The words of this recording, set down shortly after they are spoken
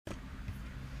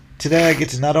Today I get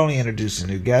to not only introduce a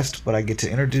new guest, but I get to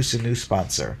introduce a new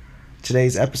sponsor.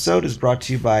 Today's episode is brought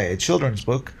to you by a children's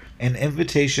book, An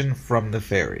Invitation from the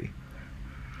Fairy.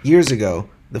 Years ago,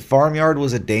 the farmyard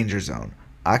was a danger zone,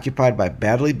 occupied by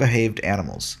badly behaved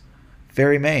animals.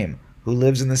 Fairy Mame, who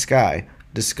lives in the sky,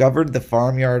 discovered the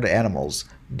farmyard animals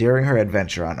during her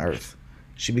adventure on Earth.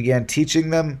 She began teaching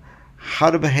them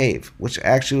how to behave, which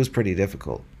actually was pretty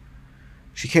difficult.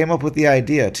 She came up with the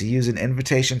idea to use an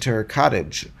invitation to her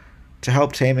cottage to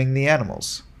help taming the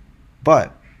animals.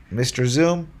 But Mr.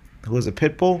 Zoom, who was a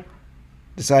pit bull,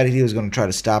 decided he was going to try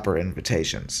to stop her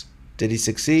invitations. Did he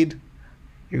succeed?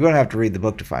 You're going to have to read the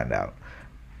book to find out.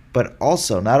 But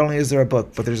also, not only is there a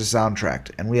book, but there's a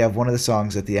soundtrack, and we have one of the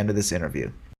songs at the end of this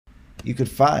interview. You could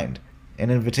find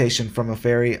An Invitation from a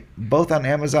Fairy both on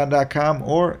Amazon.com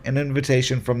or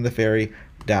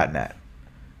aninvitationfromthefairy.net.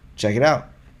 Check it out.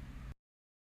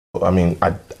 I mean,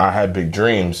 I had big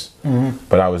dreams,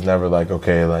 but I was never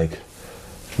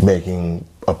making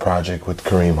a project with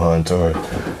Kareem Hunt, or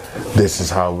this is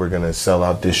how we're gonna sell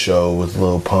out this show with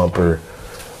Lil Pump, or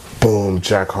boom,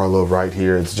 Jack Harlow right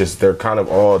here. It's just, they're kind of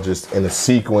all just in a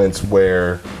sequence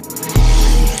where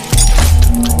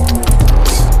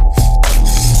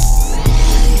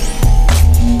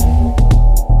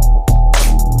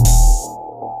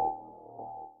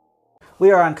We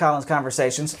are on Collins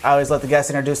Conversations. I always let the guests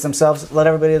introduce themselves, let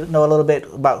everybody know a little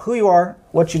bit about who you are,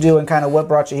 what you do, and kind of what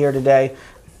brought you here today.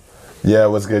 Yeah,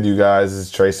 what's good, you guys?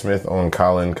 It's Trey Smith on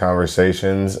Collins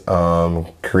Conversations.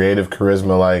 Creative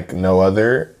charisma like no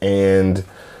other, and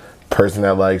person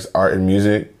that likes art and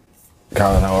music.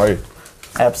 Colin, how are you?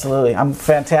 Absolutely. I'm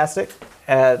fantastic.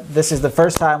 This is the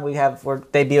first time we're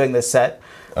debuting this set.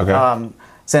 Okay.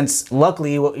 Since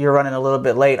luckily you're running a little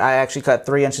bit late, I actually cut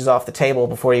 3 inches off the table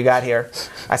before you got here.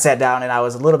 I sat down and I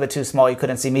was a little bit too small. You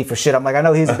couldn't see me for shit. I'm like, I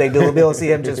know he's a big dude. We'll be able to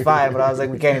see him just fine. But I was like,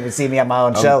 we can't even see me on my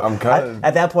own show.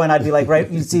 At that point, I'd be like,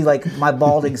 right, you'd see like my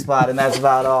balding spot, and that's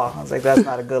about all. I was like, that's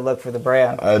not a good look for the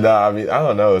brand. No, I mean, I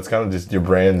don't know. It's kind of just your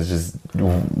brand is just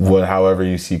however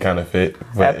you see kind of fit.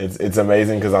 But it's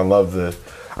amazing because I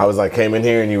was like, came in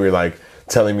here and you were like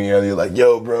telling me earlier, like,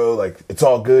 yo, bro, like it's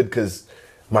all good because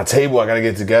my table, I gotta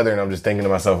get together, and I'm just thinking to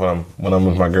myself when I'm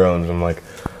with my girl, and I'm like,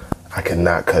 I could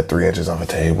not cut 3 inches off a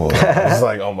table. It's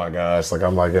like, oh my gosh, like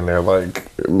I'm like in there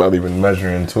like not even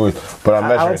measuring to it, but I'm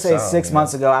measuring. I would say sound, 6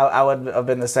 months ago, I would have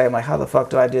been the same. Like, how the fuck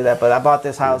do I do that? But I bought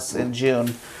this house in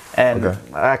June, and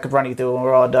I could run you through when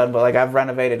we're all done. But like, I've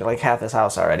renovated like half this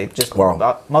house already, just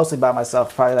mostly by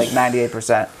myself, probably like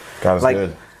 98%. God is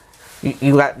good.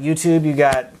 You got YouTube, you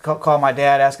got call my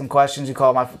dad, ask him questions, you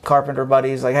call my carpenter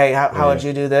buddies, like, hey, how would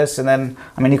you do this? And then,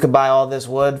 I mean, you could buy all this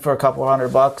wood for a couple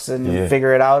 $100 and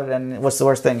figure it out, and what's the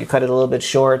worst thing? You cut it a little bit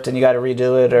short and you got to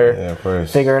redo it or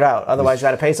figure it out. Otherwise, you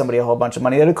got to pay somebody a whole bunch of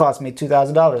money. It would cost me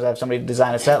 $2,000 to have somebody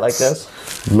design a set like this.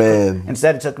 Man.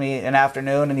 Instead, it took me an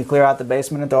afternoon, and you clear out the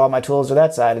basement and throw all my tools to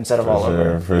that side instead of all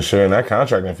over. For sure, and that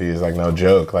contracting fee is like no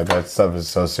joke. Like, that stuff is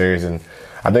so serious, and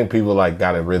I think people like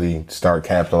gotta really start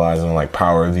capitalizing on like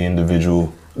power of the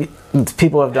individual.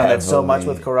 People have done that so much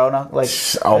with Corona. Like,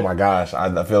 oh my gosh,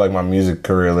 I feel like my music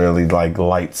career literally like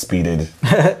light speeded.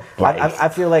 I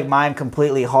feel like mine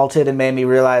completely halted and made me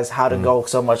realize how to go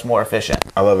so much more efficient.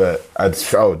 I love it.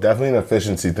 It's definitely an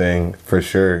efficiency thing for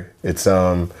sure. It's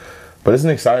but it's an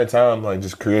exciting time, like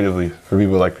just creatively for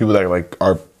people that like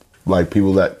are like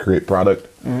people that create product.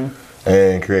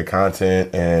 And create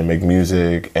content and make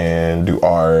music and do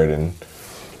art and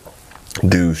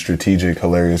do strategic,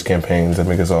 hilarious campaigns that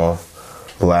make us all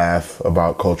laugh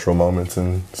about cultural moments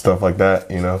and stuff like that,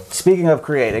 you know? Speaking of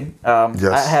creating,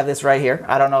 I have this right here.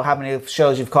 I don't know how many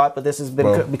shows you've caught, but this has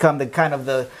become the kind of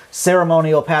the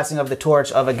ceremonial passing of the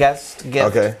torch of a guest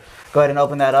gift. Okay. Go ahead and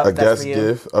open that up. A guest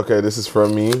gift. Okay, this is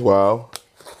from me. Wow.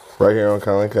 Right here on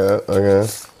Colin Cat. Okay.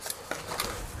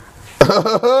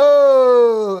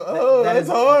 That's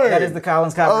hard. That is the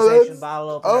Collins Conversation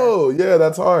bottle opener. Oh, yeah,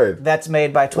 that's hard. That's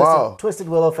made by Twisted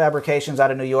Willow Fabrications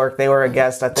out of New York. They were a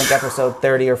guest, I think, episode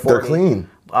 30 or 40. They're clean.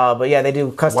 But yeah, they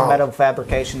do custom metal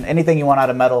fabrication. Anything you want out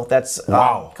of metal. That's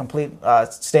complete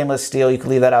stainless steel. You can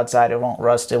leave that outside. It won't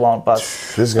rust. It won't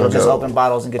bust. It'll just open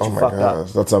bottles and get you fucked up.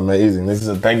 That's amazing.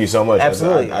 Thank you so much.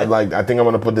 Absolutely. I think I'm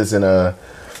going to put this in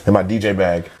my DJ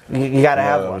bag. You gotta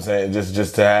have one. What I'm saying,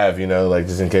 just to have, like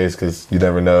just in case, because you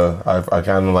never know. I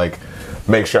kind of like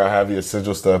make sure I have the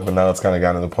essential stuff, but now it's kind of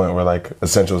gotten to the point where like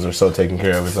essentials are so taken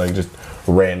care of. It's like just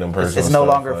random personal It's no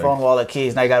longer phone wallet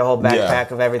keys. Now you got a whole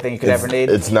backpack of everything you could ever need.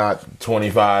 It's not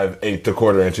 25 1/8 to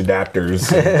 1/4 inch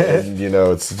adapters. and,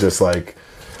 it's just like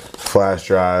flash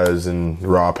drives and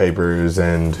raw papers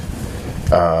and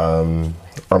a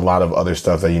lot of other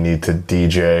stuff that you need to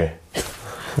DJ.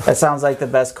 That sounds like the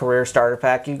best career starter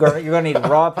pack. You're going to need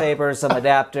raw papers, some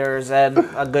adapters, and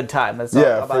a good time. That's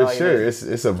yeah, for sure.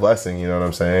 It's a blessing, you know what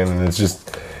I'm saying? And it's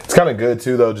kind of good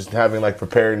too, though, just having like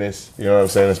preparedness, you know what I'm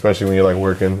saying? Especially when you're like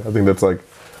working. I think that's like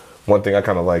one thing I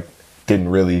kind of like didn't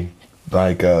really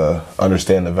like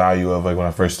understand the value of, like when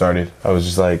I first started. I was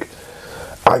just like,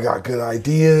 I got good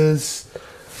ideas.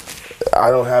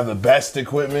 I don't have the best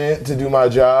equipment to do my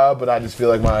job, but I just feel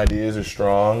like my ideas are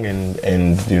strong,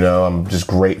 and you know, I'm just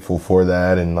grateful for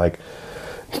that, and like,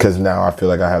 because now I feel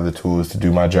like I have the tools to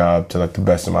do my job to like the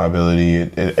best of my ability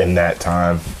in that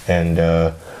time, and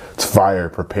it's fire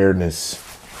preparedness.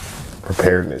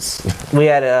 We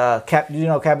had a do you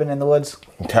know Cabin in the Woods?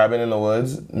 Cabin in the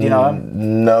Woods? Do you know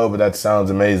him? No, but that sounds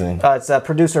amazing. It's a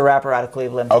producer rapper out of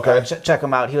Cleveland. Okay. Check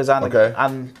him out. He was on I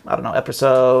don't know,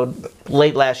 episode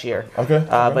late last year. Okay.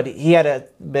 But he had a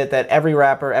bit that every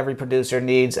rapper, every producer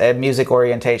needs a music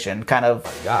orientation, kind of.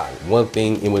 God, one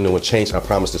thing, and when it would change, I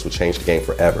promise this would change the game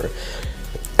forever.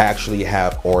 Actually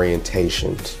have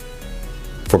orientations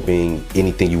for being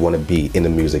anything you want to be in the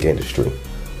music industry.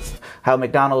 How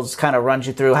McDonald's kind of runs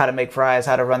you through how to make fries,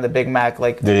 how to run the Big Mac.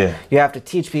 Like, you have to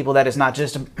teach people that it's not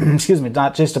just,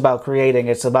 not just about creating.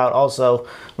 It's about also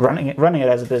running it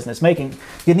as a business.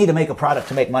 You need to make a product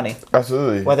to make money.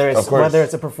 Absolutely. Whether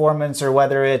it's a performance or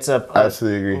whether it's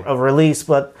absolutely agree. A release.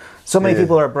 But so many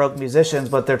people are broke musicians,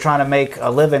 but they're trying to make a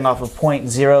living off of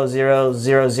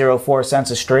 0.00004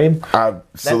 cents a stream.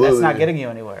 Absolutely. That's not getting you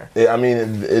anywhere. I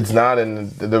mean, it's not.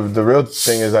 And the real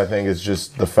thing is, I think, is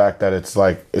just the fact that it's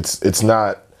like, it's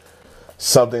not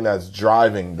something that's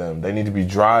driving them. They need to be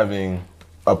driving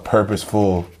a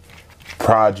purposeful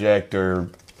project or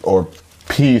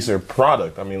piece or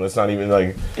product. I mean, let's not even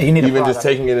like, you need even just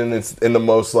taking it in the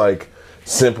most like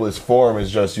simplest form is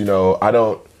just, you know, I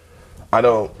don't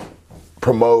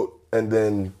promote and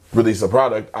then release a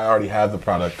product. I already have the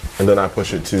product, and then I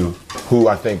push it to who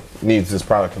I think needs this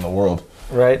product in the world.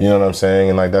 Right. You know what I'm saying?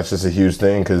 And like, that's just a huge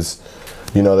thing, because,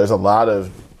 you know, there's a lot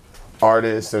of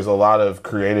artists, there's a lot of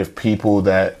creative people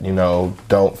that, you know,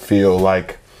 don't feel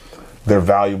like they're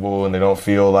valuable, and they don't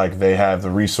feel like they have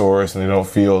the resource, and they don't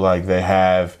feel like they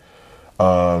have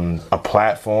a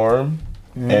platform.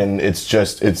 And it's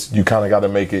you kind of got to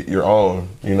make it your own,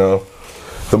 you know?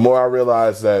 The more I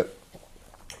realized that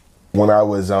when I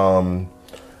was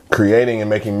creating and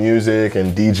making music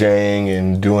and DJing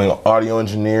and doing audio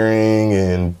engineering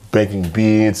and making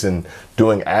beats and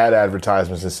doing ad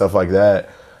advertisements and stuff like that,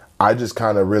 I just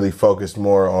kind of really focused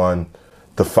more on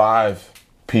the 5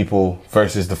 people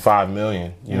versus the 5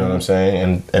 million, you know what I'm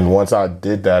saying? And once I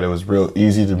did that, it was real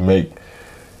easy to make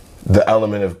the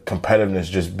element of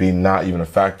competitiveness just be not even a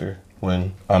factor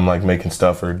when I'm like making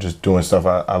stuff or just doing stuff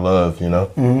I love, you know?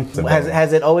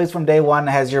 Has it always from day one,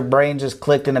 has your brain just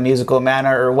clicked in a musical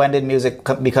manner, or when did music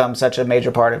become such a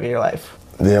major part of your life?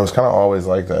 Yeah, it was kind of always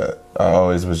like that. I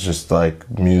always was just like,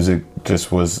 music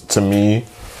just was, to me, I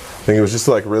think it was just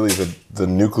like really the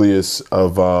nucleus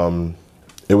of,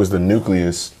 it was the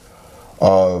nucleus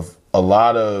of a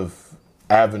lot of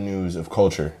avenues of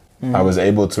culture. I was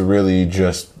able to really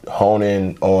just hone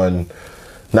in on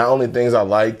not only things I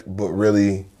liked, but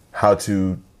really how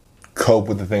to cope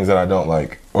with the things that I don't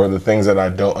like, or the things that I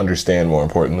don't understand, more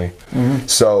importantly.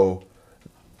 So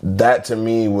that to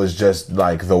me was just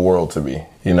like the world to me.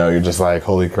 You know, you're just like,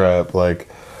 holy crap, like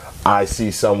I see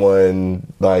someone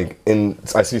in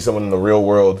the real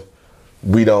world.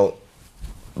 We don't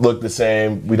look the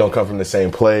same. We don't come from the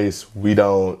same place. We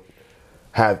don't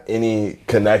have any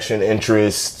connection,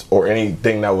 interest, or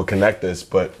anything that would connect us,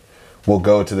 but we'll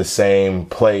go to the same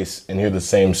place and hear the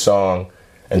same song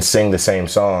and sing the same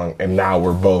song, and now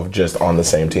we're both just on the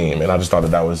same team. And I just thought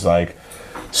that was like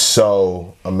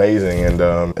so amazing. And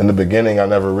in the beginning, I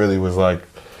never really was like,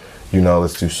 you know,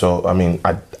 let's do so. I mean,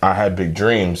 I had big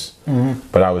dreams,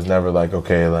 but I was never like,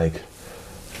 okay, like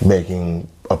making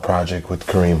a project with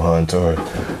Kareem Hunt, or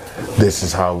this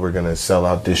is how we're gonna sell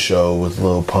out this show with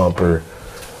Lil Pump, or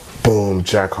boom,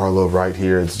 Jack Harlow right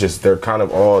here. It's just, they're kind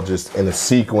of all just in a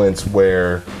sequence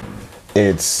where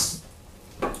it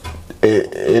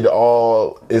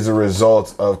all is a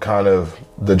result of kind of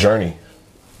the journey,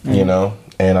 you know?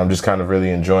 And I'm just kind of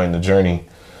really enjoying the journey.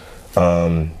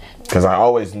 Because I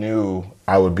always knew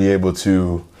I would be able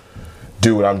to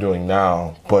do what I'm doing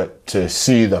now, but to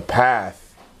see the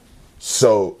path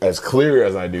so as clear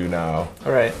as I do now,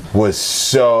 was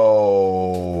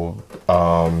so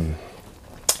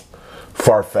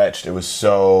far-fetched. It was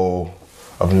so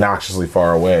obnoxiously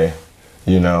far away,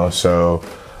 you know? So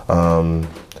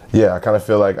yeah, I kind of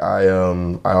feel like I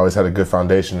always had a good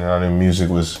foundation, and I knew music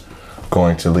was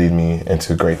going to lead me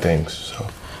into great things. So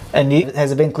And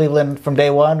has it been Cleveland from day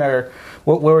one, or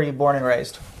where were you born and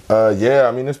raised? Yeah,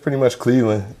 I mean it's pretty much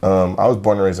Cleveland. I was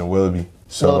born and raised in Willoughby,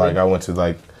 so like I went to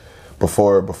like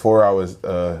before I was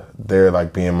there,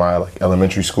 like being my like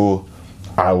elementary school,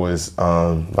 I was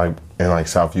like in like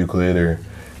South Euclid or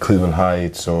Cleveland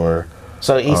Heights or.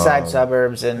 So east side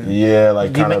suburbs and yeah,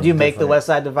 like do you make the west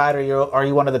side divide, or are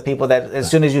you one of the people that as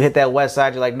soon as you hit that west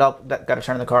side, you're like, nope, got to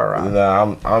turn the car around?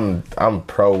 Nah, I'm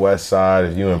pro west side.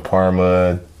 If you in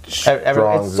Parma, it's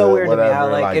so weird whatever, to me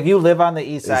how like if you live on the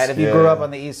east side, if you grew up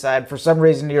on the east side, for some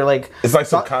reason you're like it's like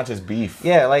subconscious beef.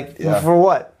 Yeah, like for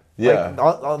what? Yeah,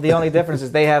 like, the only difference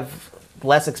is they have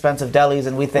less expensive delis,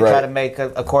 and we try to make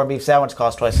a corned beef sandwich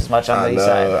cost twice as much on the east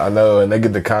side. I know, and they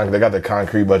get they got the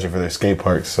concrete budget for their skate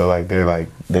parks, so like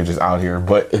they're just out here.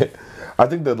 But I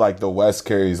think that like the West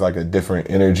carries like a different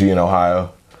energy in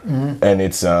Ohio, and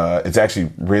it's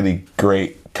actually really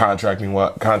great contrasting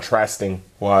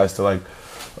wise to like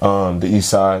the east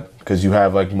side, because you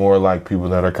have like more like people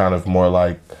that are kind of more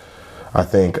like I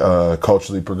think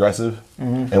culturally progressive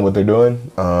in what they're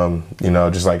doing. You know,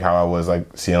 just like how I was like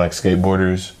seeing like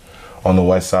skateboarders on the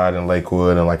west side in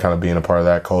Lakewood and like kind of being a part of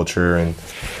that culture and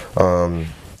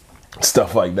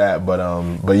stuff like that.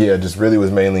 But yeah, just really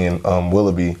was mainly in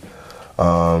Willoughby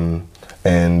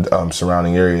and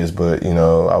surrounding areas. But you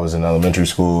know, I was in elementary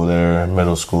school there,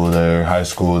 middle school there, high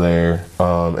school there,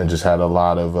 and just had a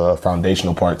lot of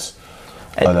foundational parts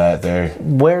of that there.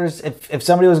 Where's if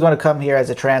somebody was going to come here as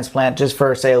a transplant just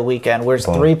for say a weekend, where's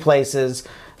 3 places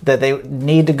that they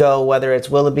need to go, whether it's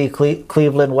Willoughby,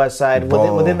 Cleveland, West Side,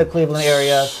 within the Cleveland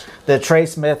area, the Trey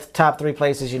Smith top 3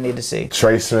 places you need to see?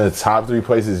 Trey Smith top 3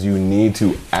 places you need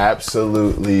to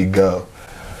absolutely go.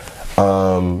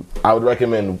 I would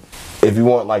recommend, if you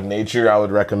want like nature, I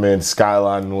would recommend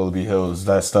Skyline and Willoughby Hills.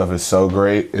 That stuff is so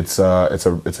great. It's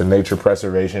a nature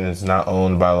preservation. It's not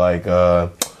owned by like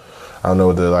I don't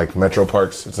know, the like Metro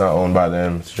Parks. It's not owned by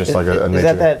them. It's just like a nature.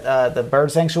 Is that the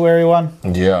bird sanctuary one?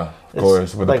 Yeah, of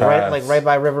course. With like the right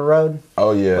by River Road.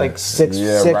 Oh yeah, like six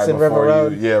right and River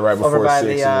Road. Right before over by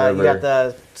 6 the and River. You got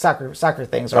the soccer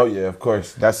things. Right? Oh yeah, of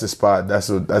course. That's the spot. That's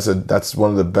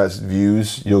one of the best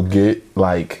views you'll get.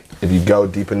 Like if you go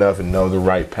deep enough and know the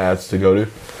right paths to go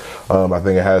to. I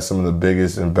think it has some of the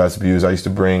biggest and best views. I used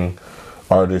to bring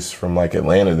artists from like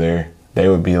Atlanta there. They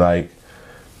would be like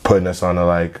putting us on to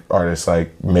like artists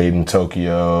like Made in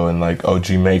Tokyo and like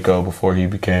OG Mako before he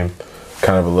became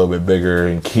kind of a little bit bigger,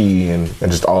 and Key and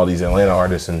just all these Atlanta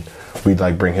artists, and we'd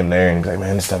like bring him there and he'd be like,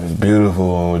 man, this stuff is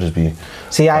beautiful, and we'll just be.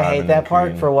 See, I hate that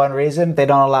part for one reason. They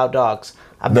don't allow dogs.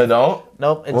 They don't?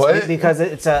 Nope. It's because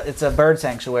it's a bird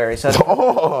sanctuary. So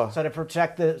to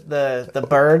protect the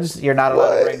birds, you're not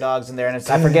allowed to bring dogs in there. And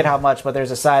I forget how much, but there's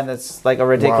a sign that's like a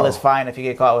ridiculous fine if you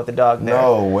get caught with a dog there.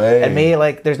 No way. And me,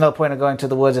 like, there's no point in going to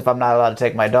the woods if I'm not allowed to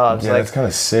take my dogs. Yeah, like, that's kind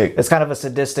of sick. It's kind of a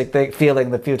sadistic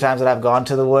feeling the few times that I've gone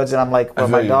to the woods, and I'm like, well,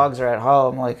 my dogs are at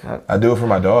home. Like, I do it for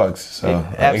my dogs. So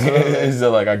absolutely.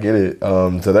 So like I get it.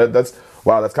 So that's.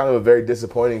 Wow, that's kind of a very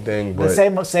disappointing thing. But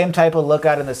the same type of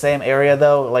lookout in the same area,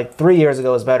 though. Like 3 years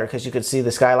ago was better because you could see the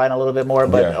skyline a little bit more.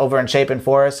 But over in Chapin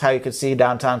Forest, how you could see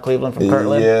downtown Cleveland from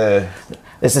Kirtland,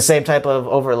 it's the same type of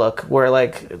overlook. Where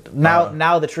like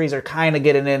now the trees are kind of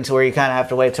getting into where you kind of have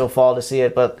to wait till fall to see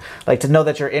it. But like to know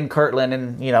that you're in Kirtland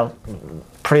and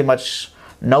pretty much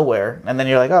nowhere, and then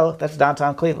you're like, oh, that's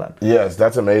downtown Cleveland. Yes,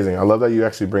 that's amazing. I love that you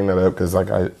actually bring that up because like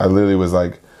I literally was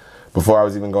like. Before I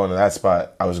was even going to that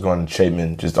spot, I was going to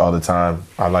Chapman just all the time.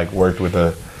 I like worked with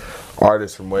a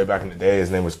artist from way back in the day.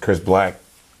 His name was Chris Black.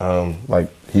 Like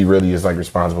he really is like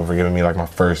responsible for giving me like my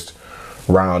first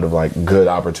round of like good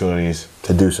opportunities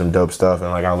to do some dope stuff. And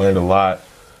like I learned a lot,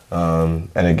 and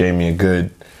it gave me a good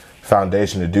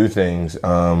foundation to do things.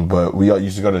 But we all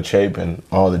used to go to Chapman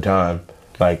all the time,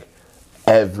 like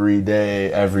every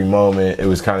day, every moment. It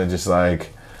was kind of just like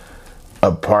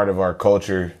a part of our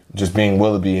culture. Just being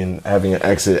Willoughby and having an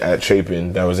exit at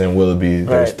Chapin that was in Willoughby.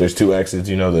 There's 2 exits,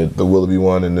 the Willoughby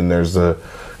one, and then there's the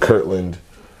Kirtland.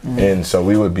 And so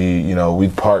we would be,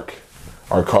 we'd park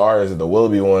our cars at the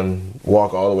Willoughby one,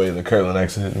 walk all the way to the Kirtland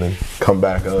exit, and then come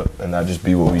back up, and that just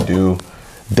be what we do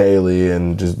daily,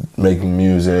 and just making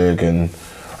music and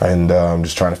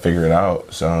just trying to figure it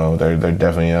out. So there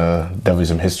definitely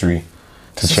some history.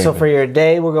 So for your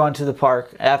day, we're going to the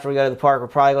park. After we go to the park, we're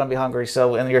probably going to be hungry.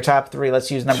 So in your top 3, let's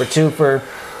use number 2 for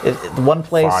one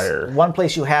place. Fire. One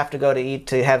place you have to go to eat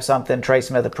to have something Trey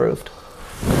Smith approved.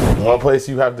 One place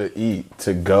you have to eat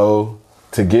to go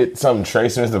to get something Trey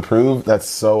Smith approved. That's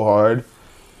so hard.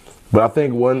 But I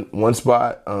think one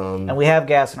spot. And we have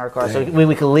gas in our car, so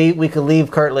we could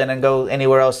leave Kirtland and go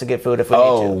anywhere else to get food if we need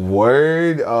Oh, to.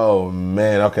 word! Oh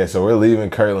man. Okay, so we're leaving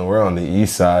Kirtland. We're on the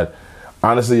east side.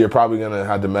 Honestly, you're probably gonna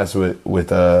have to mess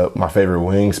with my favorite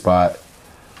wing spot.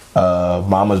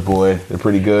 Mama's Boy, they're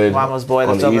pretty good. Mama's Boy, On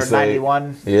that's the over east at side.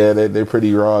 91. Yeah, they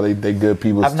pretty raw. They good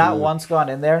people. I've not once gone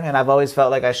in there, and I've always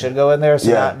felt like I should go in there.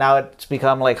 So Yeah. now it's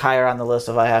become like higher on the list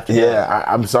if I have to. Yeah,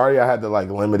 I'm sorry I had to like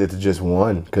limit it to just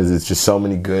one because it's just so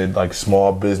many good like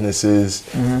small businesses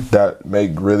that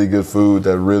make really good food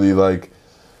that really like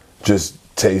just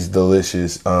taste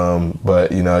delicious.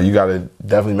 But you know, you gotta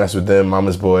definitely mess with them,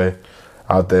 Mama's Boy,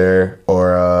 out there,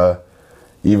 or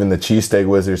even the Cheesesteak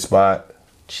Wizard spot.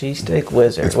 Cheesesteak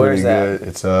Wizard. It's Where's pretty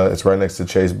that? good. It's right next to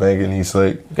Chase Bank in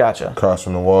Eastlake, Gotcha. across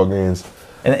from the Walgreens.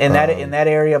 In that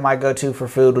area, my go-to for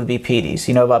food would be Petey's.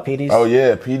 You know about Petey's? Oh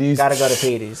yeah, PD's. Gotta go to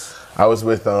Petey's. I was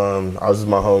with my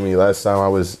homie last time I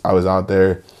was out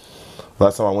there.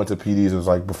 Last time I went to PD's was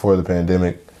like before the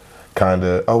pandemic,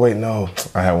 kinda. Oh wait, no,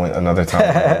 I went another time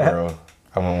with my girl.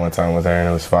 I went one time with her and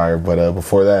it was fire. But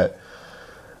before that,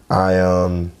 I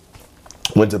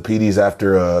went to PD's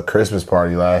after a Christmas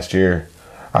party last year.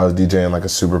 I was DJing like a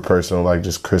super personal like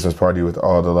just Christmas party with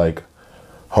all the like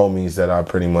homies that I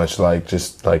pretty much like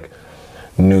just like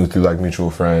knew through like mutual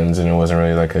friends, and it wasn't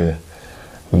really like a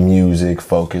music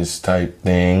focused type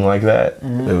thing like that.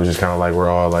 It was just kind of like we're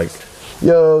all like,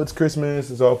 yo, it's Christmas,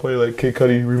 let's all play like Kid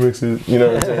Cudi remixes, you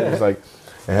know what I'm saying? Just like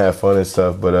and have fun and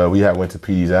stuff. But we went to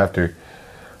PD's after,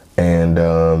 and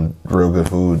real good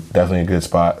food, definitely a good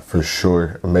spot for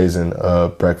sure. Amazing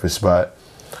breakfast spot.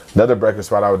 Another breakfast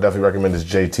spot I would definitely recommend is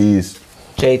JT's.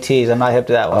 JT's. I'm not hip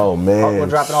to that one. Oh, man. We're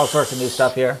dropping all sorts of new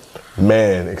stuff here.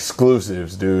 Man,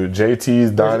 exclusives, dude.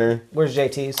 JT's Diner. Where's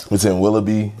JT's? It's in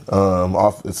Willoughby.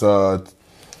 It's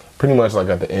pretty much like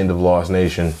at the end of Lost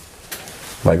Nation,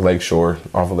 like Lakeshore,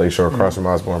 off of Lakeshore, across from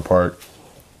Osborne Park.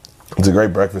 It's a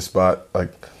great breakfast spot.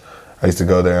 Like I used to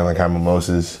go there and like have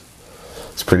mimosas.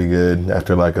 It's pretty good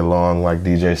after like a long like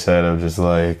DJ set of just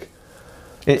like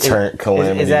turnt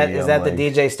calamity. Is that the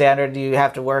DJ standard? Do you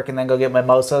have to work and then go get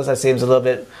mimosas? That seems a little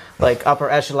bit like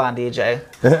upper echelon DJ.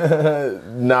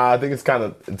 Nah, I think it's kind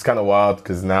of wild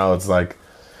because now it's like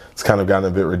it's kind of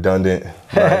gotten a bit redundant.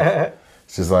 Like,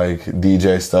 it's just like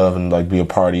DJ stuff and like be a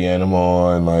party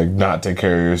animal and like not take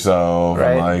care of yourself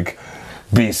and like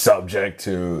be subject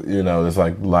to this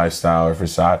like lifestyle or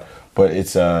facade. But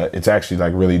it's actually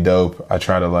like really dope. I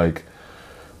try to like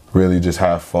really just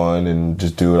have fun and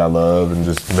just do what I love and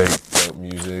just make dope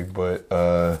music. But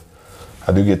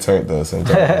I do get turned though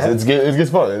sometimes. It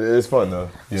gets fun. It's fun though.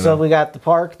 So we got the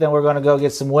park. Then we're going to go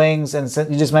get some wings. And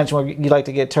you just mentioned where you like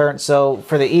to get turned. So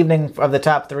for the evening, of the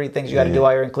top 3 things you got to do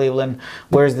while you're in Cleveland,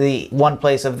 where's the one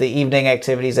place of the evening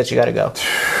activities that you got to go?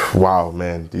 Wow,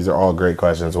 man, these are all great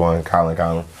questions.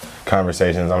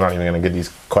 Conversations. I'm not even gonna get these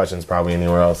questions probably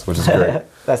anywhere else, which is great.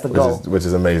 That's the goal. Which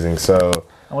is amazing. So.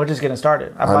 And we're just getting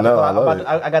started. I love it.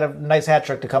 I got a nice hat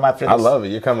trick to come after this. I love it.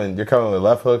 You're coming with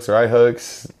left hooks, right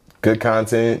hooks, good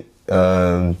content,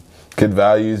 good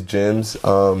values, gems.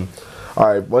 All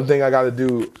right, one thing I got to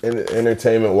do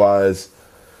entertainment wise,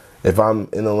 if I'm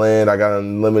in the land, I got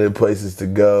unlimited places to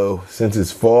go. Since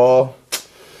it's fall,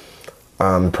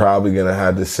 I'm probably gonna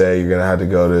have to say you're gonna have to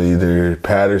go to either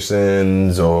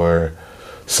Patterson's or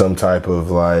some type of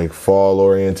like fall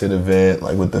oriented event,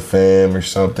 like with the fam or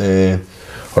something.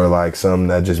 Or like something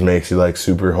that just makes you like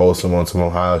super wholesome on some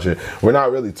Ohio shit. We're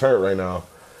not really turned right now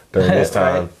during this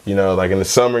time. Right. Like in the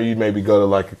summer you'd maybe go to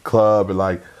like a club or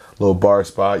like a little bar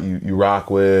spot you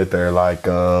rock with, or like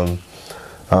I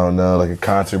don't know, like a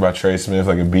concert by Trey Smith,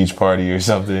 like a beach party or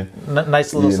something.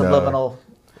 Nice little subliminal.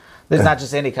 It's not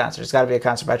just any concert. It's got to be a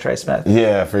concert by Trey Smith.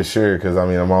 Yeah, for sure. Because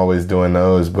I'm always doing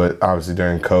those, but obviously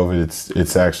during COVID,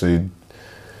 it's actually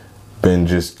been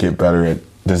just get better at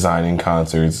designing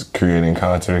concerts, creating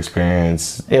concert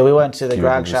experience. Yeah, we went to the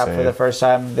Grog Shop for the first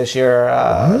time this year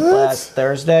last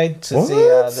Thursday to see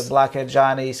the Blockhead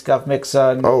Johnny, Scuff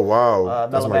Mixon. Oh wow,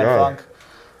 Mellow Man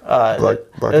Funk.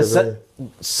 Blockhead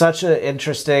such an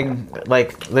interesting,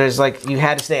 like, there's like, you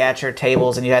had to stay at your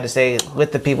tables and you had to stay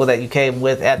with the people that you came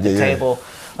with at the table.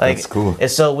 Like, that's cool.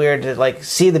 It's so weird to like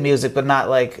see the music, but not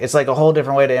like, it's like a whole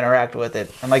different way to interact with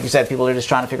it. And like you said, people are just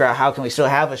trying to figure out how can we still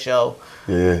have a show.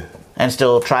 Yeah. And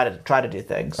still try to do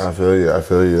things. I feel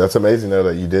you. That's amazing though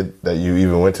that you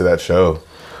even went to that show.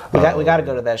 We got to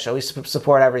go to that show. We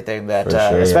support everything that,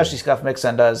 sure. Especially Scuff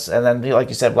Mixon does. And then, like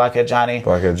you said, Blockhead Johnny.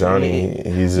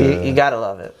 You gotta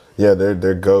love it. Yeah,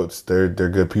 they're goats. They're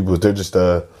good people. They're just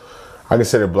I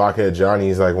consider Blockhead Johnny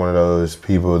is like one of those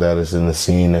people that is in the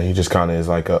scene that he just kind of is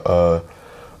like a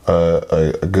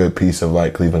a good piece of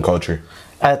like Cleveland culture.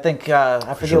 I think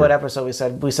I forget what episode we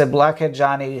said. We said Blockhead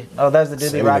Johnny. Oh, that was the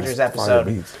Doobie Rogers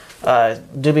episode.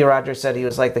 Doobie Rogers said he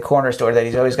was like the corner store, that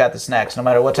he's always got the snacks. No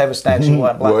matter what type of snacks you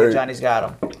want, Blockhead Johnny's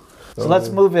got them. So let's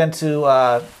move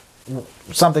into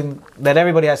something that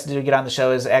everybody has to do to get on the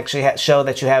show, is actually show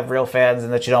that you have real fans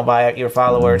and that you don't buy your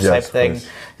followers type thing. Please.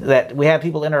 That we have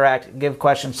people interact, give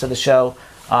questions to the show.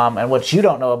 And what you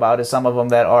don't know about is some of them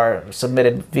that are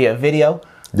submitted via video.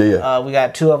 Yeah. We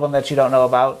got 2 of them that you don't know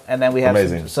about, and then we have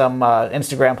some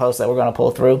Instagram posts that we're going to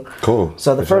pull through. Cool.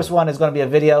 So the first one is going to be a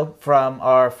video from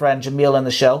our friend Jamil in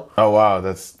the show. Oh wow,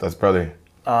 that's brother.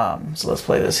 So let's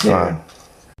play this here.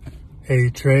 Hey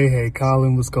Trey, hey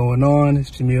Colin, what's going on?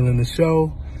 It's Jamil in the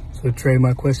show. So Trey,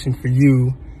 my question for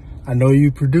you: I know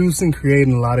you produce and create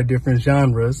in a lot of different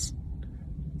genres.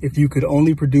 If you could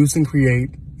only produce and create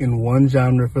in one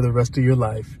genre for the rest of your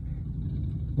life,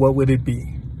 what would it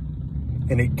be?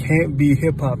 And it can't be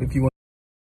hip-hop if you want.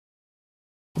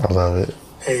 I love it.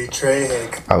 Hey Trey, hey.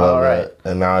 I love that.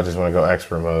 And now I just want to go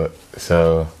expert mode.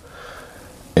 So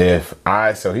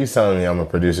so he's telling me I'm a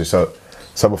producer.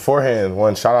 So beforehand,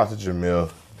 one, shout out to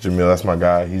Jamil. Jamil, that's my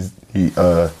guy.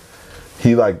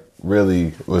 He like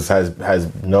really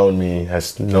has known me,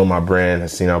 has known my brand,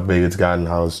 has seen how big it's gotten,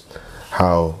 how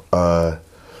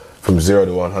from 0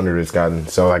 to 100 it's gotten.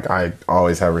 So like I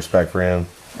always have respect for him.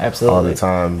 Absolutely. All the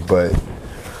time. But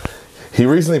he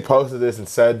recently posted this and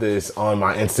said this on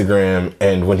my Instagram,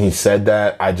 and when he said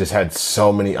that, I just had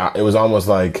so many. It was almost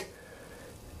like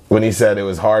when he said it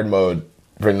was hard mode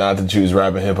for not to choose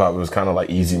rap and hip hop. It was kind of like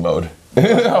easy mode.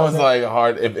 I was like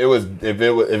hard. If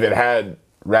it had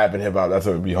rap and hip hop, that's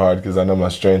what would be hard because I know my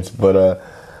strengths. But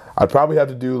I'd probably have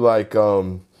to do like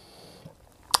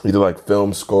either like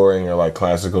film scoring or like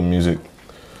classical music.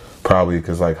 Probably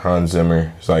because like Hans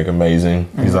Zimmer is like amazing.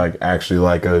 Mm-hmm. He's like actually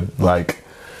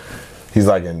he's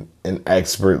like an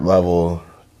expert level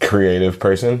creative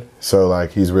person. So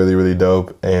like he's really, really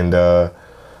dope. And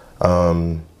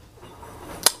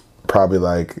probably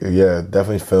like, yeah,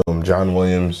 definitely film. John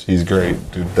Williams, he's great.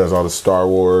 Dude does all the Star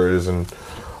Wars and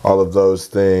all of those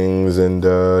things. And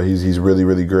he's really,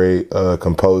 really great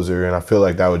composer. And I feel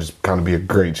like that would just kind of be a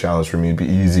great challenge for me. It'd be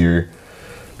easier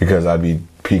because I'd be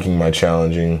peaking my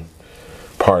challenging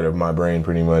part of my brain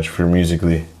pretty much for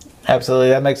musically. Absolutely,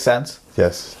 that makes sense.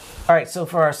 Yes. All right, so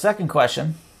for our second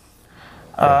question,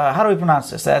 how do we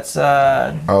pronounce this? That's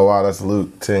oh wow, that's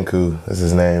Luke Tinku. That's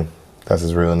his name. That's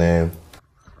his real name.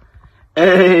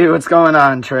 Hey, what's going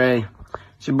on, Trey?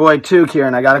 It's your boy Tuke here,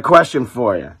 and I got a question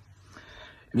for you.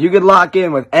 If you could lock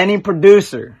in with any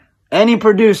producer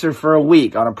for a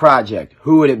week on a project,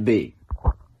 who would it be?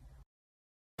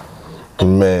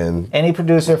 Man. Any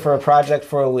producer for a project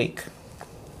for a week.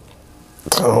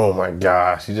 Oh my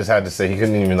gosh. He just had to say he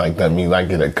couldn't even like let me like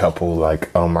get a couple like,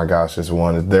 oh my gosh, just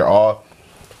one. They're all,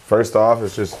 first off,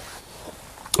 it's just,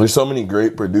 there's so many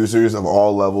great producers of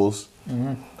all levels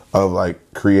of like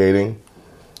creating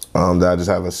that I just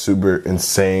have a super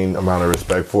insane amount of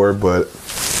respect for. But,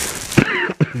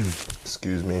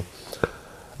 excuse me.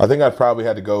 I think I'd probably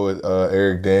had to go with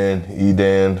Eric Dan,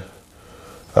 E-Dan,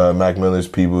 Mac Miller's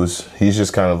Peoples. He's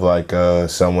just kind of like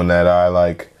someone that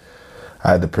I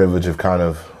had the privilege of kind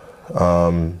of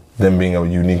them being a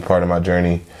unique part of my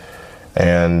journey.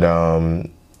 And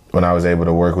when I was able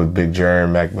to work with Big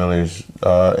Germ, Mac Miller's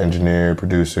engineer,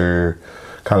 producer,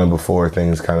 kind of before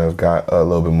things kind of got a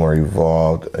little bit more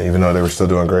evolved, even though they were still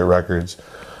doing great records.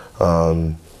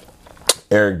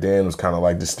 Eric Dan was kind of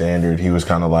like the standard. He was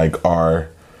kind of like our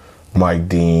Mike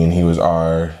Dean. He was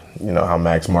our, you know, how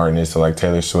Max Martin is to like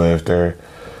Taylor Swift or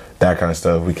that kind of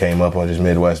stuff. We came up on just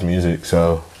Midwest music.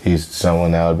 So he's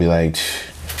someone that would be like,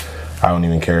 I don't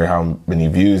even care how many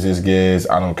views this gets.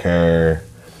 I don't care.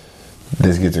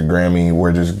 This gets a Grammy.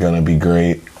 We're just going to be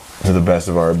great to the best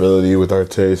of our ability with our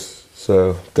tastes.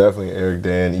 So definitely Eric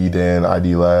Dan, E-Dan,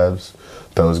 ID Labs,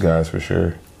 those guys for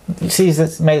sure. You see,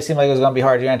 it made it seem like it was going to be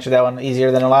hard. You answered that one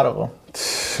easier than a lot of them.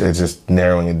 It's just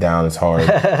narrowing it down. It's hard.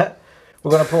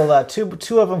 We're going to pull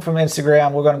two of them from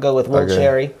Instagram. We're going to go with Will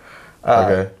Cherry.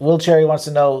 Will Cherry wants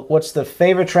to know, what's the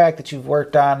favorite track that you've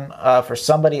worked on for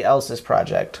somebody else's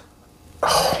project?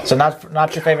 So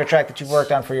not your favorite track that you've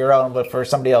worked on for your own, but for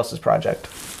somebody else's project.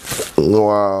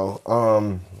 Wow.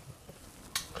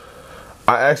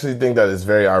 I actually think that it's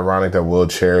very ironic that Will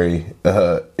Cherry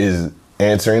is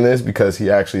answering this, because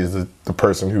he actually is the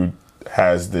person who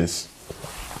has this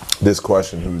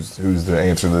question, who's the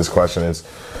answer to this question. Is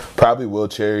probably Will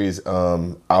Cherry's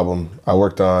album. I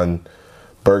worked on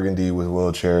Burgundy with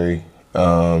Will Cherry,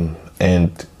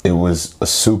 and it was a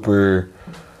super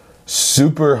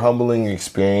humbling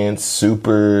experience,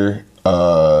 super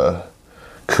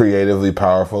creatively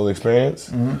powerful experience.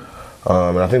 And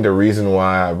I think the reason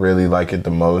why I really like it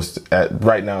the most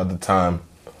right now at the time,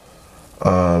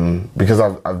 because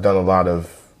I've done a lot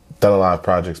of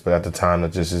projects, but at the time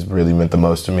that just has really meant the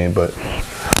most to me. But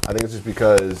I think it's just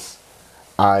because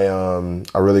I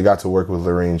really got to work with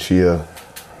Lorraine Chia,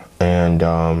 and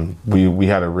we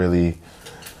had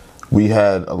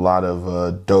a lot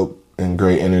of dope and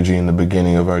great energy in the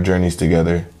beginning of our journeys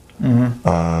together.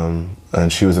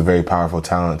 And she was a very powerful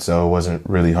talent, so it wasn't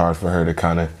really hard for her to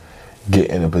kind of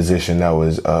get in a position that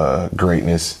was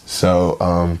greatness.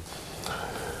 So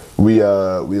we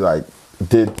like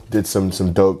did some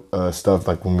dope stuff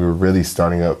like when we were really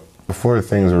starting up, before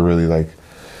things were really like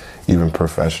even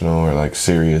professional or like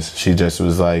serious. She just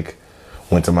was like,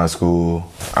 went to my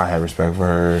school, I had respect for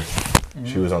her.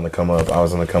 She was on the come up, I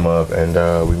was on the come up,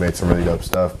 and we made some really dope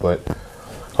stuff. But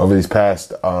over these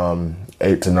past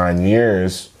 8 to 9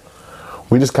 years,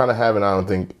 we just kind of haven't, I don't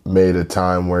think, made a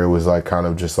time where it was like kind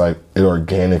of just like it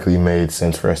organically made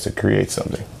sense for us to create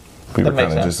something. We were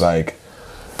kind of just like,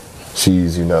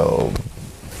 she's, you know,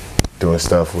 doing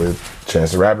stuff with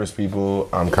Chance the Rapper's people.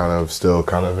 I'm kind of still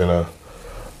kind of in a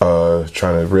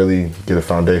trying to really get a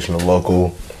foundation of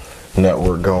local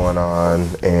network going on,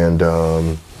 and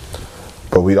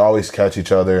but we'd always catch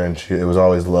each other, and it was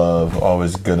always love,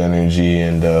 always good energy.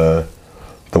 And the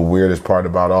weirdest part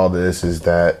about all this is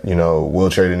that, you know, Will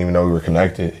Trey didn't even know we were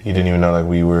connected. He didn't even know like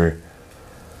we were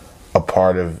a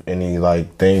part of any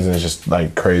like things, and it's just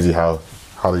like crazy how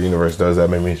the universe does that.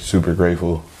 Made me super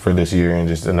grateful for this year, and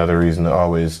just another reason to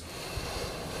always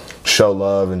show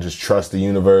love and just trust the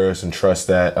universe and trust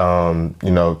that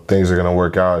you know, things are gonna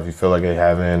work out if you feel like they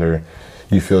haven't, or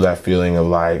you feel that feeling of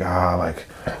like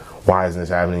why isn't this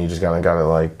happening? You just gotta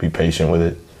like be patient with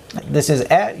it. This is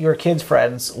at Your Kids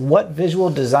Friends. What visual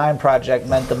design project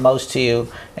meant the most to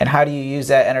you, and how do you use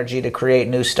that energy to create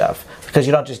new stuff? Because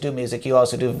you don't just do music, you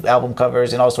also do album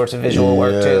covers and all sorts of visual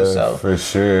work too. So for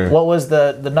sure. What was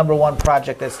the number one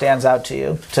project that stands out to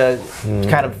you to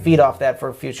kind of feed off that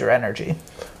for future energy?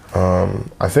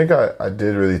 I think I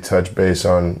did really touch base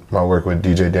on my work with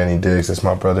DJ Danny Diggs. That's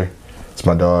my brother. It's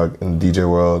my dog in the DJ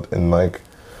world, and like,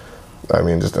 I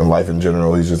mean, just in life in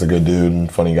general, he's just a good dude and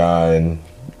funny guy, and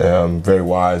very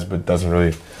wise, but doesn't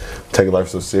really take life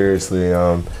so seriously.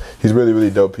 He's really,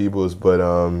 really dope peoples, but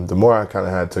the more I kind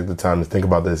of took the time to think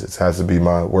about this, it has to be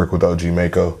my work with OG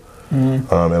Mako,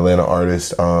 Atlanta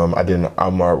artist. I did an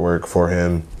album artwork for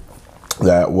him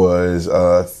that was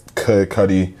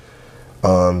Cudi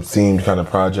themed kind of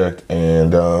project,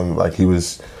 and like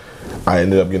I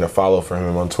ended up getting a follow from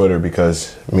him on Twitter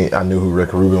because I knew who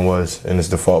Rick Rubin was in his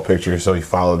default picture, so he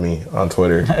followed me on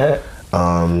Twitter.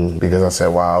 Because I said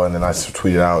wow, and then I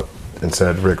tweeted out and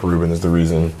said Rick Rubin is the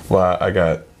reason why I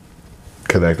got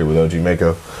connected with OG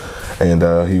Mako. And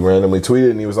he randomly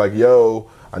tweeted and he was like, yo,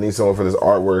 I need someone for this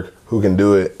artwork who can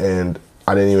do it. And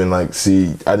I didn't even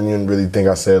really think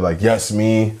I said like, yes,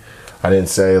 me. I didn't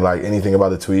say like anything about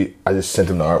the tweet. I just sent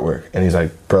him the artwork, and he's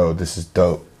like, bro, this is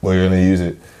dope, we're gonna use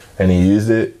it. And he used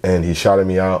it, and he shouted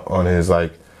me out on his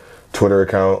like Twitter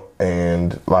account,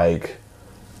 and like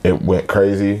it went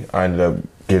crazy. I ended up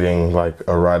getting like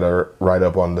a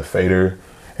write-up on The Fader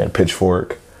and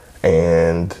Pitchfork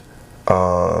and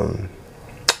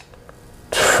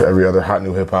every other Hot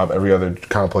New Hip Hop, every other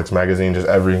Complex magazine, just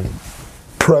every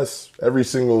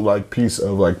single like piece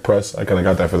of like press. I kind of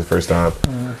got that for the first time.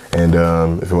 And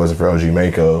if it wasn't for OG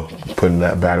Mako putting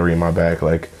that battery in my back,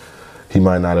 like he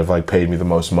might not have like paid me the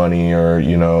most money or,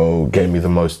 you know, gave me the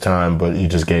most time, but he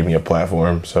just gave me a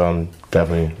platform. So I'm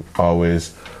definitely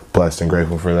always blessed and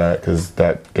grateful for that, because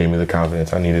that gave me the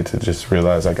confidence I needed to just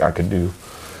realize like I could do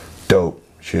dope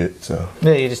shit. So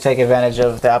yeah, you just take advantage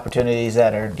of the opportunities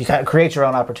that are, you kind of create your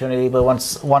own opportunity, but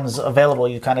once one's available,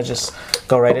 you kind of just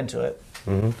go right into it.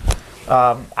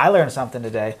 I learned something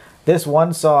today. This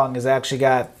one song has actually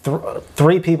got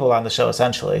 3 people on the show,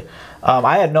 essentially.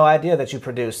 I had no idea that you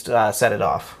produced Set It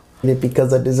Off.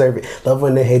 Because I deserve it. Love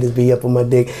when the haters be up on my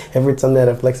dick. Every time that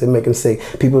I flex it make them sick.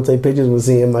 People take pictures when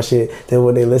seeing my shit. Then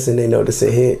when they listen, they notice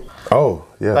it hit. Oh,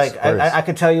 yes. Like I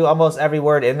could tell you almost every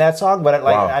word in that song, but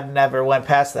like I never went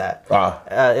past that.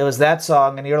 It was that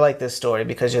song, and you're like this story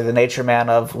because you're the nature man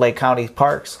of Lake County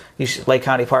Parks. Lake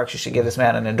County Parks, you should give this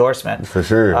man an endorsement. For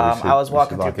sure. I was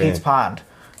walking through Pete's Pond.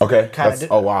 Okay.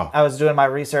 Oh wow. I was doing my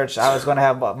research. I was going to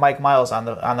have Mike Miles on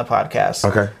the podcast.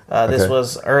 Okay. This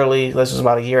was early. This was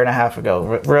about a year and a half ago,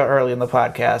 real early in the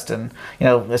podcast. And you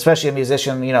know, especially a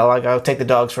musician, you know, like I'll take the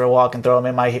dogs for a walk and throw them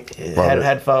in my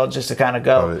headphones just to kind of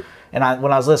go. And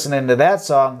when I was listening to that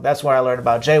song, that's where I learned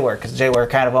about J-Work, because J-Work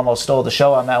kind of almost stole the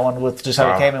show on that one with just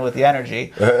how he came in with the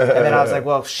energy. And then I was like,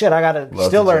 well, shit, I got to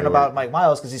still learn about Mike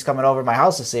Miles because he's coming over to my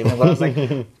house this evening. But I was like,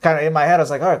 kind of in my head, I was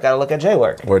like, all right, got to look at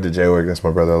J-Work. Where did J-Work? That's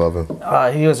my brother. I love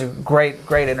him. He was a great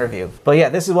interview. But yeah,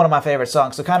 this is one of my favorite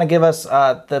songs. So kind of give us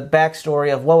the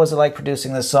backstory of what was it like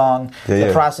producing this song, the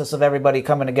process of everybody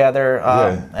coming together,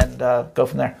 and go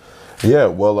from there. Yeah,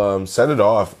 well, set it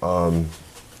off.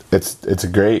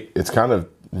 It's kind of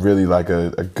really like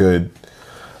a good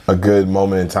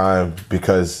moment in time,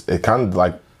 because it kind of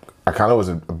like, I kind of was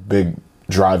a big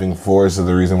driving force of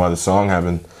the reason why the song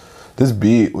happened. This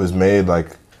beat was made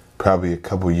like probably a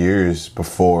couple years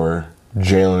before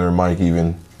Jalen or Mike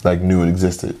even like knew it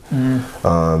existed.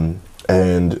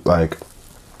 And like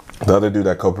the other dude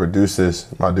that co-produced this,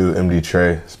 my dude MD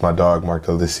Trey, it's my dog Mark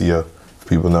Delicio, if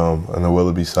people know him, on the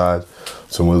Willoughby side,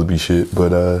 some Willoughby shit.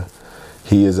 But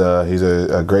he's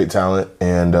a great talent,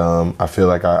 and I feel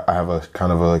like I have a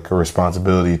kind of a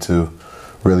responsibility to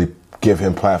really give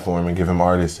him platform and give him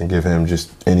artists and give him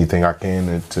just anything I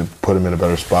can to put him in a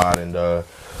better spot. And me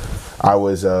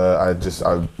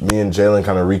and Jalen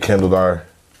kind of rekindled our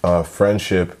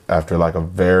friendship after like a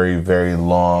very, very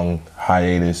long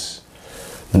hiatus.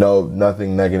 No,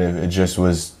 nothing negative. It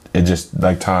just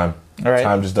like time. Right.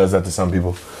 Time just does that to some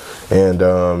people.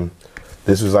 And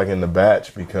this was like in the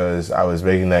batch, because I was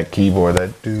making that keyboard,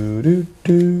 that do do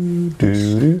do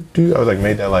do do do. I was like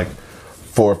made that like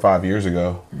 4 or 5 years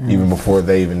ago, even before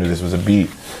they even knew this was a beat.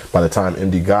 By the time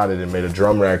MD got it and made a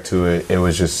drum rack to it, it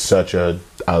was just such a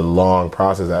long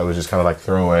process that it was just kind of like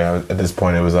throwaway. At this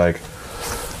point, it was like,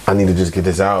 I need to just get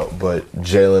this out. But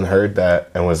Jalen heard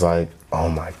that and was like, oh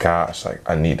my gosh, like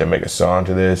I need to make a song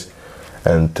to this.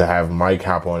 And to have Mike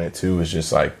hop on it too is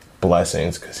just like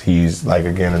blessings, because he's like,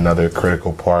 again, another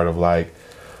critical part of like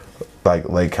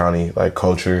Lake County like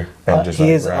culture, and just he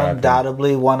like is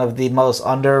undoubtedly one of the most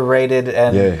underrated,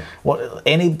 and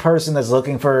any person that's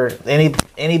looking for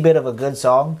any bit of a good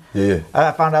song.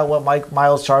 I found out what Mike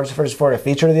Miles charged for a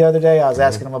feature the other day. I was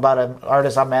asking him about an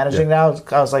artist I'm managing now.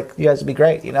 I was like, you guys would be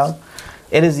great, you know.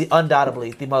 It is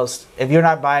undoubtedly the most. If you're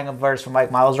not buying a verse from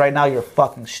Mike Miles right now, you're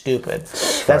fucking stupid.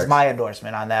 That's my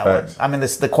endorsement on that one. I mean,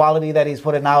 the quality that he's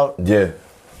putting out. Yeah,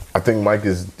 I think Mike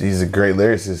he's a great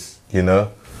lyricist. You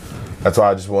know, that's why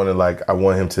I just wanted I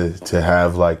want him to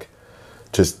have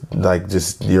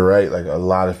just you're right, like a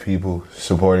lot of people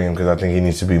supporting him, because I think he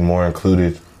needs to be more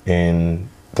included in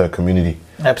the community.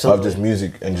 Absolutely. Of just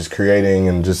music and just creating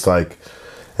and just like.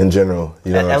 In general,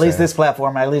 you know. At least this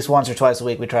platform, at least once or twice a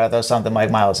week, we try to throw something Mike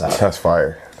Miles out. That's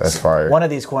fire. That's fire. One of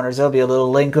these corners, there'll be a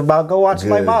little link about go watch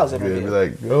Mike Miles interview. Be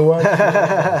like, go watch.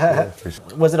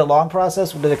 Was it a long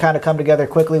process? Did it kind of come together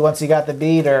quickly once you got the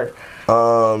beat, or?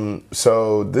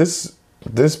 So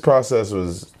this process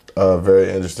was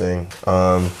very interesting.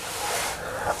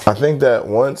 I think that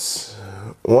once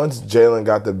Jalen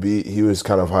got the beat, he was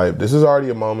kind of hyped. This was already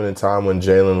a moment in time when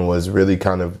Jalen was really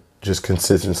kind of just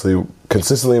consistently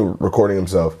recording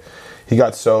himself. He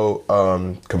got so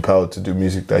compelled to do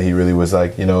music that he really was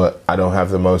like, you know what, I don't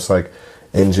have the most like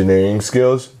engineering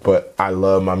skills, but I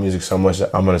love my music so much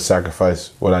that I'm gonna sacrifice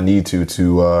what I need to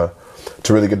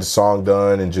really get the song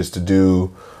done and just to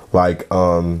do like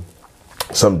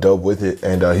some dope with it.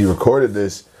 And he recorded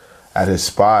this at his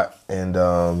spot,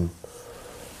 and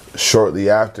shortly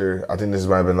after, I think this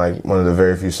might have been like one of the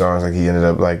very few songs like he ended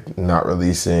up like not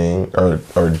releasing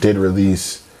or did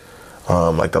release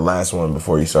like the last one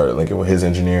before he started linking with his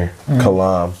engineer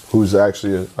Kalam, who's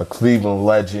actually a Cleveland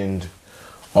legend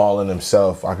all in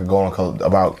himself. I could go on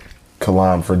about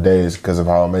Kalam for days because of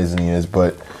how amazing he is,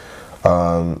 but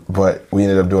we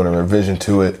ended up doing a revision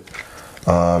to it,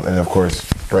 and of course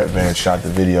Brett Vance shot the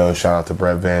video. Shout out to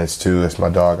Brett Vance too. That's my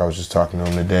dog. I was just talking to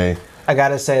him today. I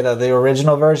gotta say though, the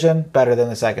original version better than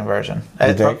the second version.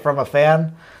 From a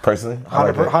fan, personally,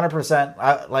 100%.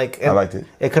 I liked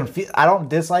it. I don't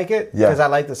dislike it because I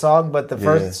like the song, but the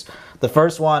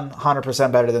first one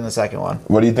 100% better than the second one.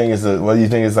 What do you think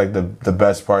is like the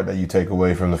best part that you take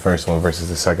away from the first one versus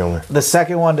the second one? The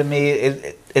second one to me,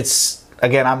 it's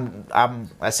again,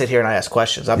 I sit here and I ask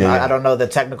questions. I don't know the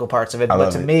technical parts of it,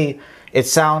 but to me, it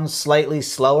sounds slightly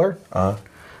slower.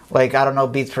 Like, I don't know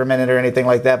beats per minute or anything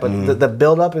like that, but the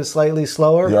build-up is slightly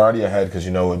slower. You're already ahead because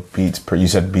you know what you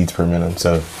said beats per minute,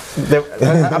 so.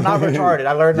 I'm not retarded.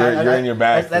 I learned that. You're in your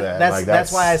bag for that.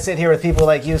 That's why I sit here with people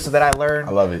like you, so that I learn.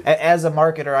 I love it. As a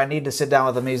marketer, I need to sit down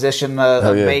with a musician,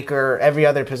 a maker, every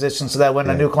other position, so that when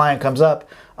a new client comes up,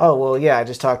 oh, well, yeah, I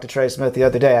just talked to Trey Smith the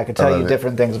other day. I could tell you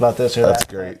different things about this or That's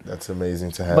that. great. That's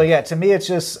amazing to have. But yeah, to me,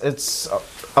 it's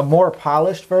a more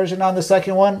polished version on the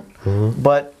second one,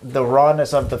 but the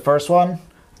rawness of the first one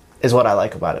is what I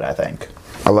like about it, I think.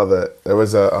 I love that. There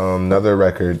was another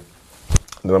record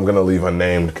that I'm gonna leave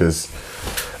unnamed because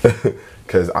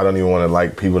I don't even want to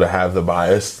like people to have the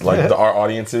bias, like our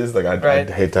audiences. Like I'd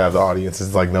hate to have the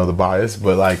audiences like know the bias,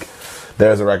 but like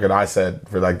there's a record I said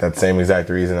for like that same exact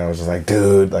reason. I was just like,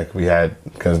 dude, like we had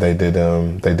because they did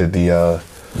the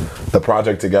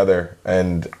project together,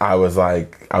 and I was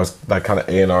like kind of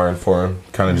A&Ring for him,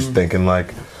 kind of just thinking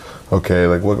like, okay,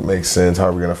 like what makes sense? How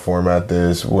are we gonna format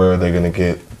this? Where are they gonna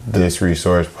get this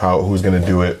resource? Who's gonna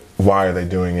do it? Why are they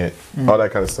doing it? All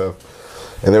that kind of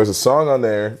stuff. And there was a song on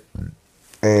there,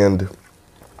 and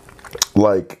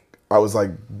like I was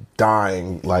like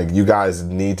dying. Like you guys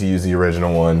need to use the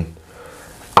original one.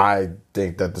 I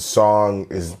think that the song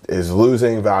is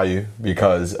losing value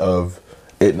because of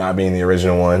it not being the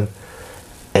original one.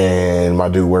 And my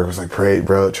dude work was like, Trey,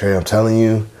 I'm telling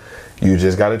you, you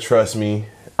just gotta trust me.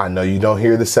 I know you don't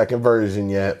hear the second version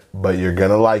yet, but you're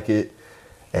gonna like it.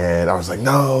 And I was like,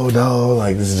 no,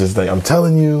 like this is just like, I'm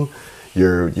telling you,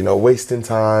 you're, wasting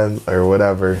time or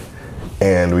whatever.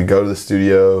 And we go to the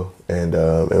studio, and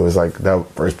it was like that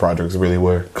first project was really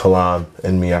where Kalam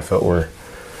and me, I felt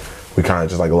we kind of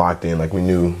just like locked in, like we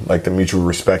knew like the mutual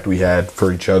respect we had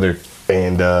for each other.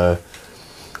 And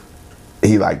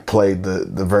he like played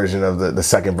the version of the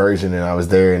second version, and I was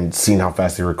there and seen how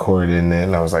fast he recorded it, and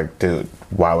then I was like, dude,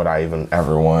 why would I even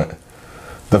ever want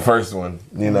the first one,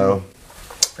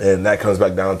 And that comes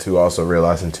back down to also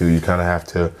realizing too, you kind of have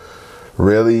to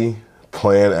really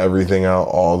plan everything out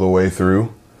all the way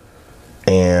through,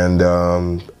 and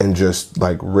just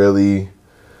like really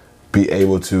be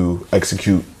able to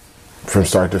execute from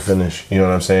start to finish. You know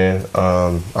what I'm saying?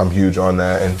 I'm huge on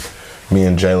that, and me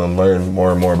and Jalen learn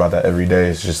more and more about that every day.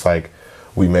 It's just like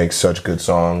we make such good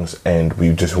songs, and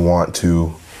we just want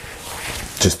to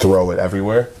just throw it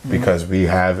everywhere because we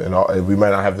have we might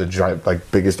not have the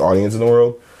biggest audience in the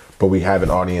world, but we have an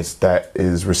audience that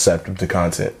is receptive to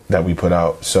content that we put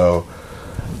out. So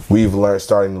we've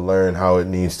starting to learn how it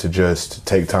needs to just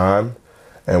take time,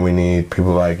 and we need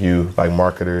people like you, like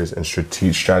marketers and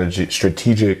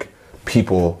strategic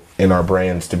people in our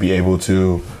brands to be able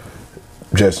to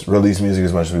just release music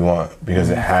as much as we want, because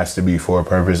it has to be for a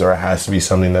purpose, or it has to be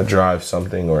something that drives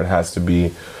something, or it has to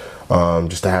be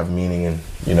just to have meaning, and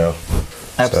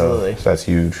Absolutely. So that's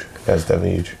huge. That's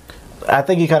definitely huge. I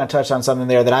think you kind of touched on something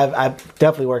there that I've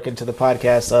definitely worked into the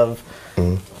podcast of.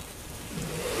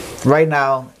 Right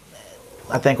now,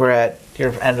 I think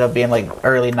you're ended up being like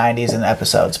early 90s in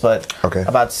episodes, but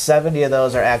about 70 of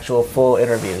those are actual full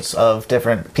interviews of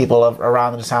different people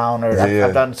around the town, or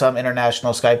I've done some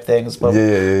international Skype things, but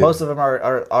most of them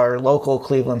are local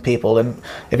Cleveland people. And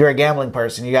if you're a gambling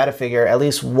person, you got to figure at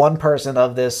least one person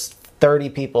of this 30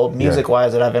 people,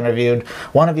 music-wise, that I've interviewed,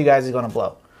 one of you guys is going to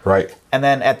blow. Right. And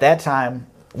then at that time,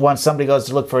 once somebody goes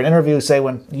to look for an interview, say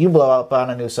when you blow up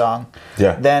on a new song,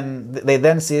 then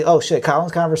they see, oh shit,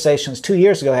 Colin's Conversations 2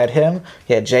 years ago had him,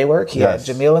 he had J-Work, he had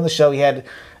Jamil in the show,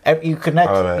 you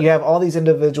connect, you have all these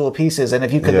individual pieces, and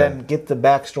if you could then get the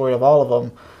backstory of all of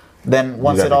them, then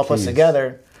once it all puts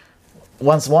together,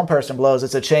 once one person blows,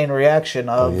 it's a chain reaction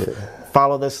of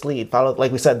follow this lead, follow,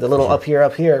 like we said, the little up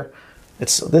here,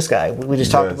 it's this guy. We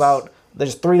just talked about,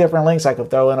 there's 3 different links I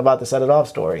could throw in about the Set It Off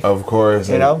story. Of course.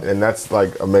 And that's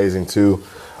like amazing too.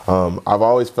 I've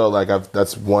always felt like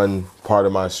that's one part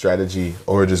of my strategy,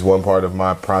 or just one part of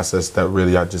my process that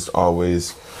really I just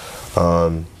always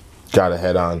got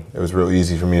ahead on. It was real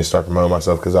easy for me to start promoting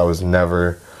myself because I was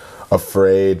never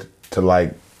afraid to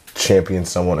like champion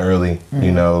someone early.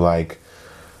 Like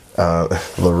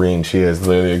Lorene, she is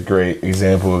literally a great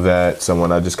example of that.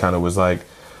 Someone I just kind of was like,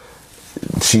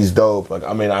 she's dope. Like,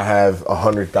 I mean, I have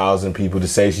 100,000 people to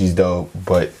say she's dope,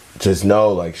 but just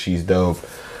know like she's dope.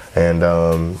 And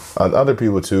other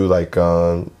people too, like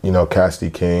Cassidy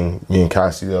King. Me and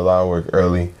Cassidy did a lot of work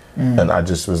early, and I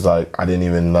just was like, I didn't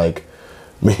even like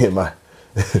me and my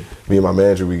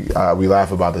manager. We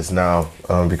laugh about this now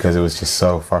because it was just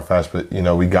so far-fetched. But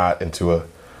we got into a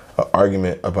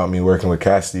argument about me working with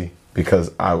Cassidy because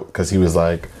he was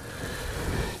like,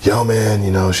 yo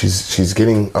man, she's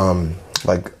getting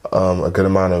a good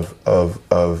amount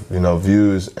of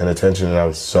views and attention, and I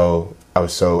was so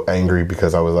angry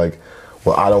because I was like,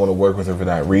 well, I don't want to work with her for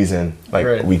that reason.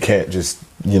 Like we can't just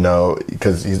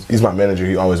because he's my manager,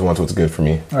 he always wants what's good for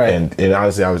me. And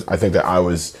honestly, I think that I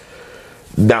was,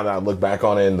 now that I look back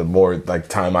on it and the more like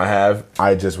time I have,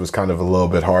 I just was kind of a little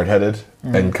bit hard-headed,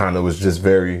 and kind of was just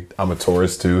I'm a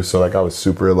Taurus too, so like I was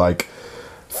super like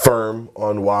firm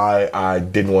on why I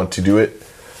didn't want to do it.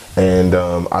 And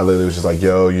I literally was just like,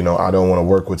 yo, you know, I don't want to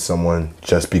work with someone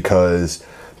just because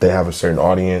they have a certain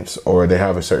audience or they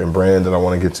have a certain brand that I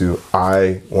want to get to.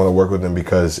 I want to work with them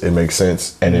because it makes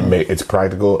sense and it's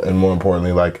practical, and more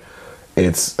importantly, like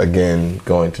it's again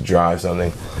going to drive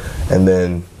something. And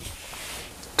then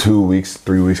 3 weeks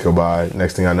go by.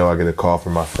 Next thing I know, I get a call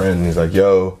from my friend, and he's like,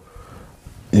 yo,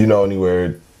 you know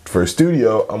anywhere for a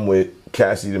studio? I'm with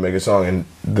Cassie to make a song. And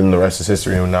then the rest is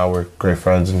history, and now we're great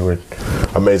friends and we're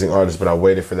amazing artists. But I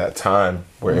waited for that time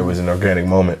where it was an organic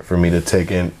moment for me to take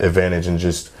in advantage and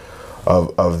just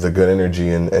of the good energy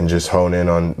and just hone in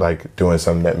on like doing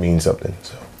something that means something.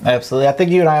 So absolutely. I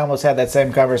think you and I almost had that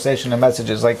same conversation in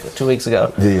messages like 2 weeks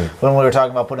ago. Yeah. When we were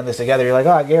talking about putting this together, you're like,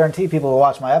 oh, I guarantee people will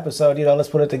watch my episode, you know, let's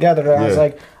put it together. And I was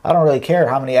like, I don't really care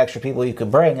how many extra people you could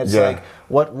bring. It's like,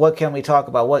 what can we talk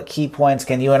about? What key points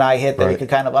can you and I hit that we could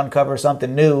kind of uncover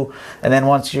something new? And then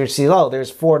once you see, oh,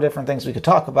 there's 4 different things we could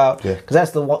talk about. Because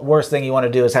that's the worst thing you want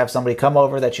to do is have somebody come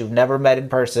over that you've never met in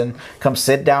person, come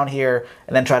sit down here,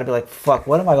 and then try to be like, fuck,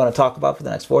 what am I going to talk about for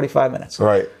the next 45 minutes?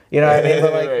 Right. You know what I mean?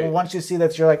 But like once you see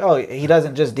that, you're like, oh, he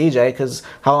doesn't just DJ, because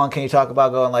how long can you talk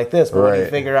about going like this? But when you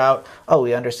figure out, oh,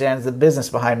 he understands the business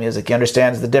behind music, he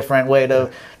understands the different way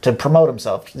to promote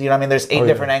himself. You know what I mean? There's 8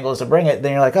 different angles to bring it.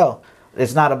 Then you're like, oh,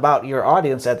 it's not about your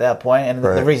audience at that point. And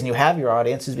the reason you have your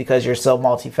audience is because you're so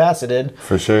multifaceted.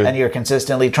 For sure. And you're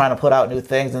consistently trying to put out new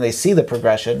things, and they see the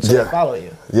progression, so they follow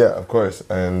you. Yeah, of course.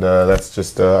 And that's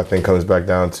just, I think, comes back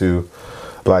down to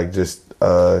like just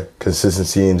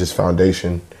consistency and just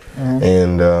foundation.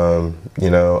 And you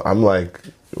know, I'm like,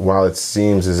 while it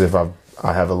seems as if I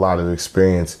have a lot of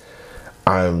experience,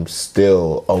 I'm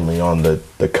still only on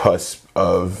the cusp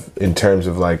of, in terms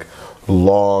of like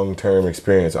long-term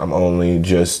experience, I'm only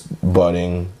just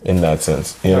budding in that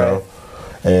sense, you know.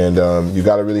 And you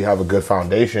got to really have a good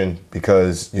foundation,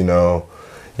 because you know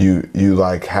you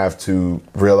like have to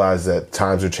realize that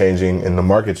times are changing and the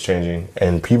market's changing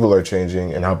and people are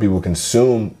changing and how people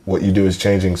consume what you do is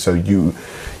changing. So you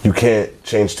can't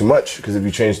change too much, because if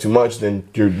you change too much, then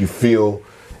you feel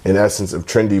in essence of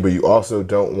trendy, but you also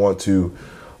don't want to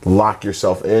lock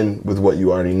yourself in with what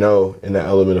you already know in that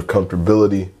element of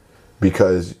comfortability,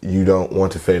 because you don't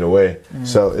want to fade away.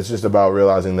 So it's just about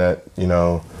realizing that, you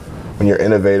know, when you're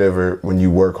innovative or when you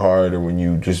work hard or when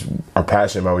you just are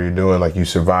passionate about what you're doing, like you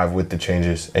survive with the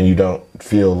changes, and you don't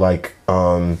feel like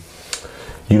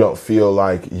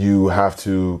you have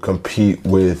to compete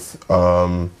with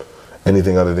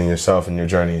anything other than yourself in your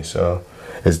journey. So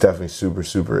it's definitely super,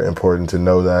 super important to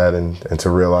know that and to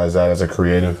realize that as a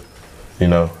creative, you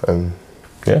know, and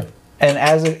yeah. And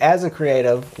as a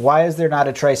creative, why is there not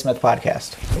a Trey Smith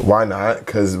podcast? Why not?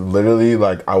 Because literally,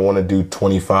 like, I want to do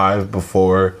 25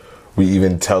 before we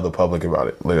even tell the public about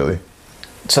it, literally.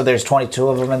 So there's 22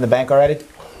 of them in the bank already?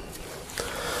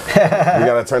 We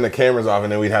got to turn the cameras off,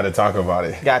 and then we'd have to talk about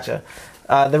it. Gotcha.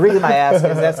 The reason I ask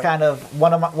is that's kind of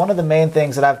one of the main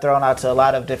things that I've thrown out to a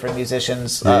lot of different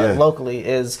musicians locally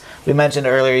is, we mentioned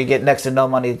earlier, you get next to no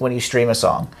money when you stream a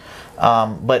song.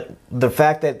 But the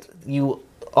fact that you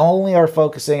only are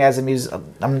focusing as a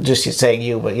I'm just saying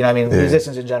you, but you know what I mean,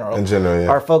 musicians in general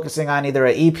are focusing on either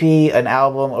an EP, an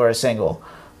album, or a single.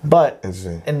 But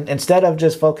instead of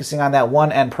just focusing on that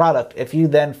one end product, if you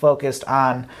then focused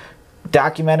on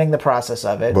documenting the process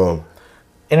of it,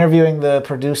 interviewing the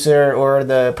producer or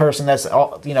the person that's,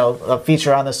 you know, a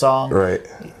feature on the song,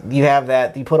 you have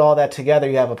that, you put all that together,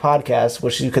 you have a podcast,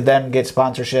 which you could then get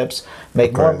sponsorships,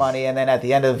 make more money, and then at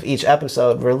the end of each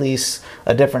episode release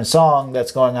a different song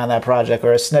that's going on that project,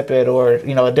 or a snippet, or,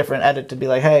 you know, a different edit to be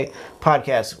like, hey,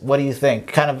 podcast, what do you think?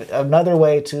 Kind of another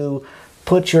way to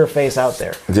put your face out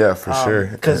there. Yeah, for sure.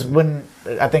 Because when,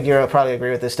 I think you'll probably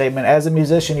agree with this statement, as a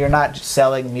musician, you're not just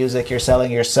selling music, you're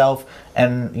selling yourself,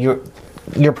 and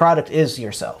your product is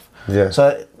yourself. Yeah.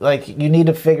 So like, you need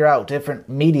to figure out different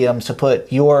mediums to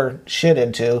put your shit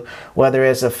into, whether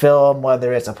it's a film,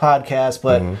 whether it's a podcast,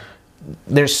 but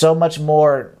there's so much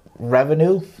more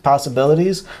revenue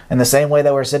possibilities. In the same way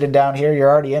that we're sitting down here, you're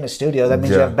already in a studio. That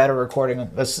means you have better recording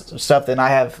stuff than I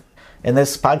have in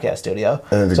this podcast studio.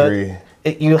 I agree.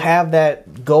 You have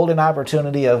that golden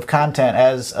opportunity of content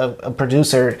as a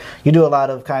producer. You do a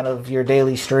lot of kind of your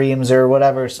daily streams or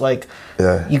whatever. It's like,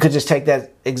 you could just take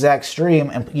that exact stream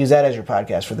and use that as your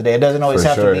podcast for the day. It doesn't always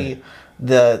have to be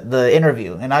the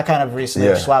interview. And I kind of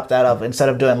recently swapped that up. Instead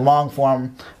of doing long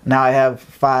form, now I have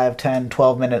 5, 10,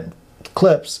 12-minute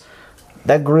clips.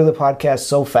 That grew the podcast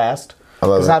so fast.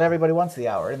 Because not everybody wants the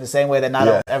hour, in the same way that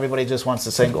not everybody just wants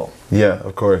a single. Yeah,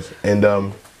 of course.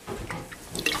 And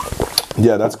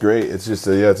Yeah, that's great. It's just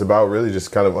it's about really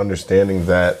just kind of understanding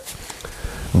that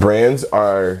brands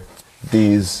are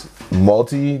these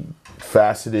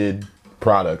multi-faceted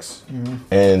products,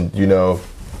 and you know,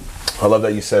 I love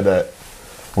that you said that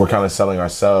we're kind of selling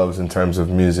ourselves in terms of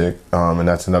music, and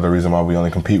that's another reason why we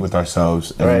only compete with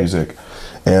ourselves in music.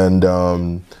 And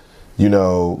you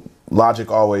know, Logic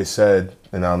always said,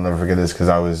 and I'll never forget this because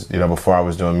I was, you know, before I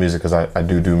was doing music, because I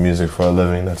do music for a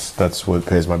living. That's what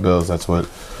pays my bills. That's what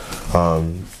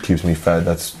keeps me fed.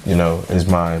 That's, you know, is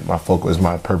my focus,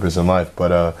 my purpose in life.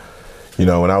 But you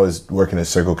know, when I was working at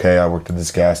Circle K, I worked at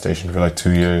this gas station for like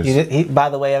 2 years. By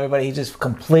the way, everybody, he just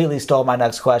completely stole my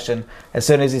next question. As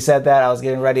soon as he said that, I was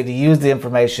getting ready to use the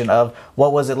information of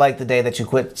what was it like the day that you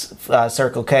quit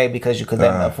Circle K because you could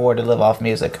then afford to live off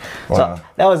music. Wow. So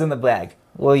that was in the bag.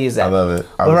 We'll use that. I love it.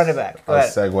 We'll run it back. I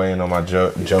was segueing on my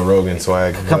Joe Rogan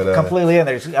swag. Completely in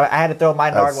there. I had to throw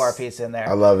my Nardwuar piece in there.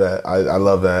 I love that. I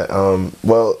love that.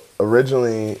 Well,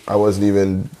 originally I wasn't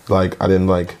even like, I didn't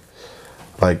like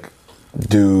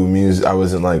do music. I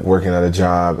wasn't like working at a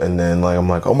job, and then like I'm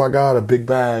like, oh my god, a big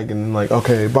bag, and like,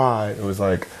 okay, bye. It was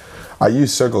like I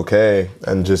used Circle K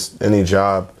and just any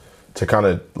job to kind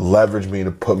of leverage me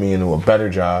to put me into a better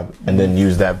job, and then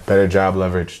use that better job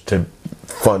leverage to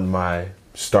fund my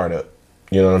startup.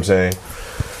 You know what I'm saying?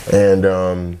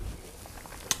 And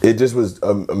it just was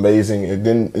amazing. It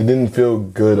didn't feel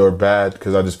good or bad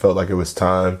because I just felt like it was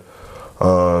time.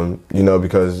 You know,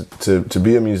 because to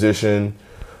be a musician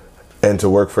and to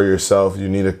work for yourself, you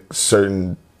need a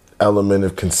certain element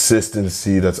of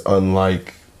consistency that's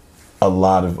unlike a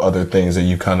lot of other things that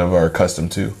you kind of are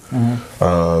accustomed to.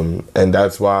 And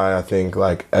that's why I think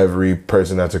like every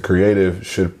person that's a creative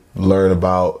should learn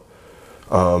about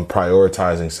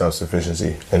prioritizing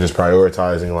self-sufficiency and just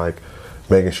prioritizing like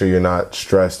making sure you're not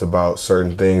stressed about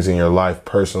certain things in your life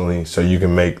personally, so you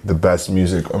can make the best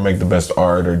music or make the best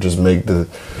art or just make the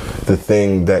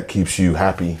thing that keeps you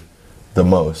happy the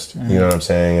most. You know what I'm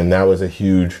saying? And that was a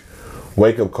huge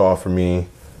wake-up call for me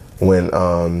when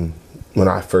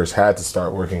I first had to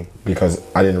start working, because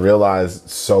I didn't realize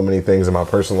so many things in my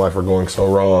personal life were going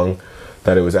so wrong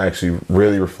that it was actually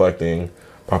really reflecting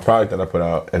my product that I put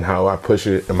out and how I push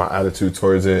it and my attitude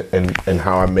towards it and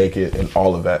how I make it and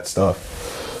all of that stuff.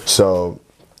 So,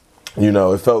 you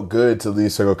know, it felt good to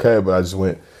leave Circle K, but I just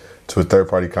went to a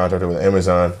third-party contractor with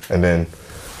Amazon and then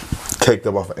caked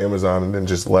up off of Amazon and then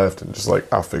just left and just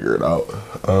like, I'll figure it out.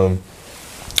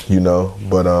 You know,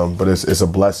 but it's a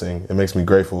blessing. It makes me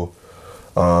grateful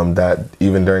that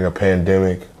even during a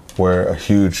pandemic where a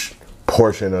huge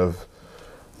portion of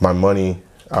my money,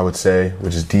 I would say,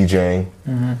 which is DJing,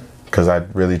 because I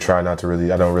really try not to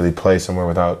I don't really play somewhere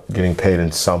without getting paid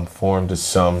in some form to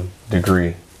some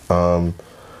degree.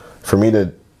 For me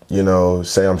to, you know,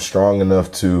 say I'm strong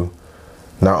enough to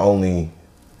not only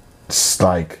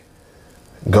like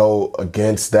go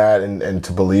against that and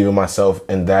to believe in myself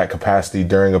in that capacity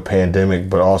during a pandemic,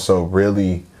 but also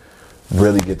really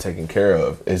get taken care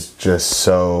of, is just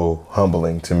so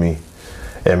humbling to me.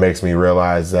 It makes me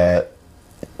realize that,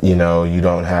 you know, you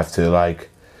don't have to like,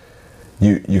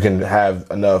 you can have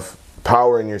enough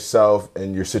power in yourself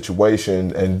and your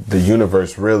situation and the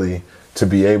universe really to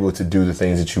be able to do the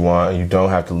things that you want. And you don't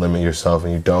have to limit yourself,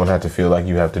 and you don't have to feel like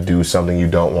you have to do something you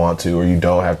don't want to, or you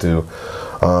don't have to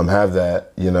have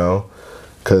that, you know.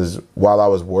 Because while I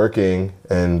was working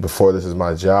and before this is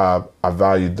my job, I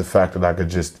valued the fact that I could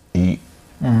just eat.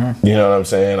 You know what I'm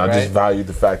saying? I just valued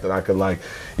the fact that I could, like,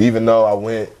 even though I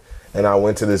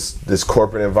went to this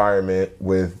corporate environment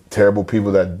with terrible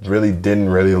people that really didn't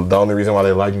the only reason why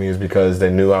they liked me is because they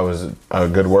knew I was a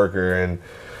good worker, and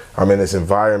I'm in this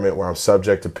environment where I'm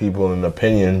subject to people and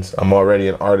opinions. I'm already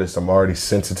an artist. I'm already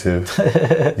sensitive,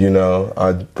 you know.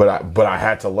 But I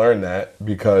had to learn that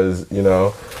because, you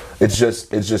know, it's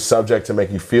just subject to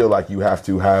make you feel like you have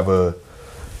to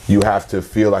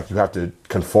feel like you have to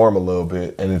conform a little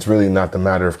bit, and it's really not the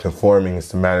matter of conforming. It's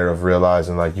the matter of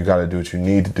realizing like you got to do what you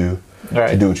need to do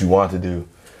to do what you want to do.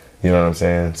 You know what I'm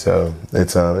saying? So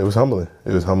it was humbling.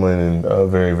 It was humbling and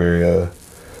very, very a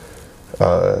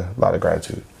lot of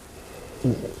gratitude.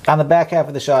 On the back half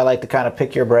of the show, I like to kind of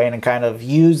pick your brain and kind of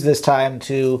use this time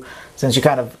to, since you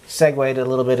kind of segued a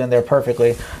little bit in there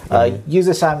perfectly, use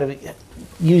this time to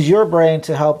use your brain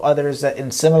to help others that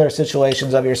in similar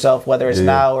situations of yourself, whether it's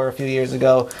now or a few years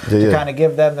ago, to kind of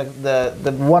give them the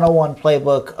 101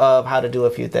 playbook of how to do a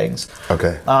few things.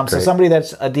 Okay. So somebody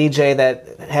that's a DJ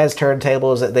that has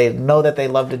turntables, that they know that they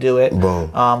love to do it,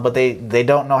 but they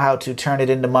don't know how to turn it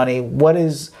into money. What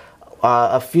is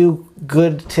a few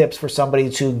good tips for somebody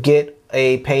to get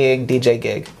a paying DJ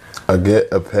gig?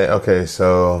 Okay,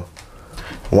 so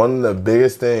One of the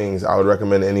biggest things I would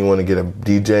recommend anyone to get a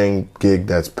DJing gig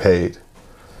that's paid.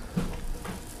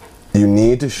 You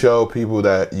need to show people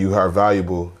that you are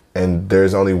valuable, and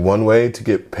there's only one way to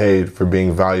get paid for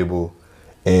being valuable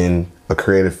in a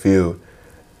creative field,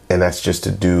 and that's just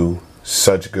to do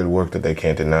such good work that they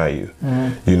can't deny you.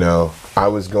 You know, I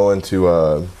was going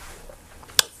to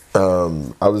I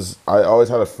always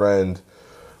had a friend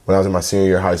when I was in my senior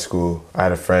year of high school. I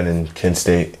had a friend in Kent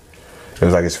State. It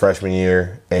was like his freshman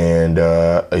year, and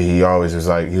he always was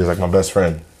like, he was like my best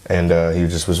friend, and he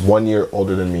just was 1 year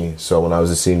older than me. So when I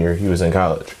was a senior, he was in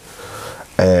college,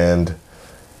 and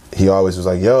he always was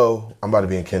like, yo, I'm about to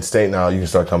be in Kent State now. You can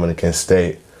start coming to Kent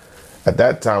State. At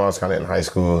that time, I was kind of in high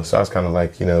school, so I was kind of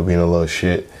like, you know, being a little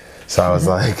shit. So I was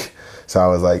like,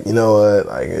 you know what?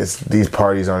 Like, these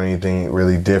parties aren't anything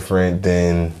really different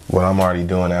than what I'm already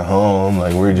doing at home.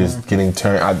 Like, we're just getting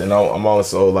turned. And I'm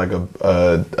also like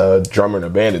a drummer in a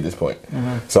band at this point.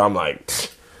 So I'm like,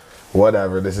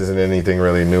 whatever. This isn't anything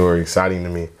really new or exciting to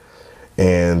me.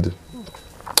 And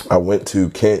I went to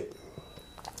Kent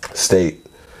State.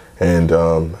 And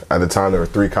at the time, there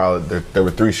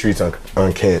were three streets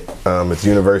on Kent. It's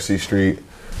University Street,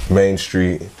 Main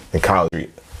Street, and College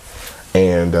Street.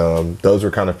 And those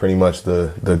were kind of pretty much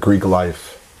the Greek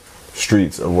life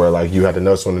streets of where like you had to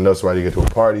know someone to know somebody to get to a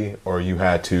party, or you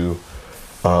had to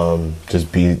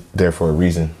just be there for a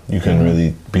reason. You couldn't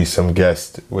really be some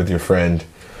guest with your friend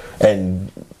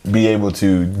and be able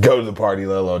to go to the party,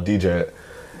 let alone DJ it.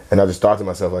 And I just thought to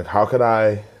myself, like, how could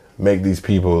I make these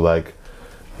people like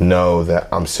know that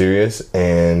I'm serious,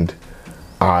 and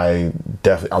I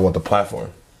want the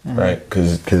platform, right?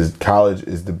 Because college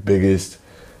is the biggest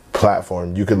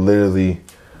platform. You could literally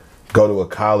go to a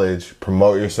college,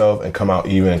 promote yourself, and come out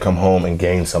even and come home and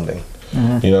gain something.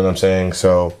 You know what I'm saying?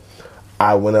 So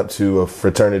I went up to a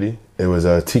fraternity. It was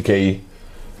a TKE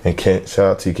in Kent. Shout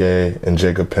out TKE and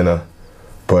Jacob Penna,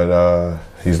 but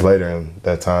he's later in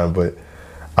that time. But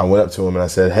I went up to him and I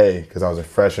said, hey, because I was a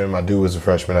freshman, my dude was a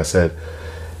freshman. I said,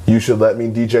 you should let me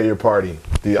DJ your party.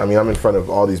 I mean, I'm in front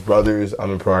of all these brothers. I'm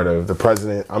in front of the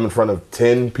president. I'm in front of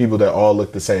 10 people that all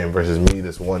look the same versus me,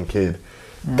 this one kid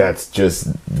that's just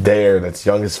there, that's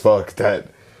young as fuck, that,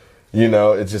 you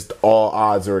know, it's just all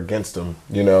odds are against him,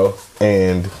 you know?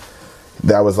 And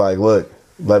that was like, look,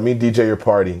 let me DJ your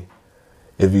party.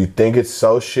 If you think it's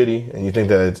so shitty and you think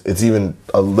that it's even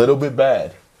a little bit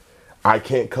bad, I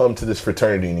can't come to this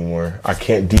fraternity anymore. I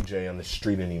can't DJ on the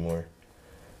street anymore.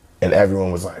 And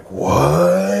everyone was like,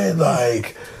 what?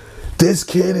 Like, this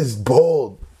kid is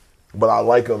bold. But I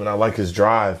like him and I like his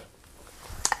drive.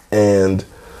 And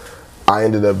I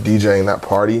ended up DJing that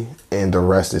party, and the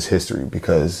rest is history,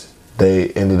 because they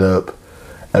ended up,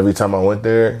 every time I went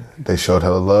there, they showed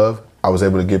hella love. I was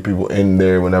able to get people in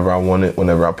there whenever I wanted,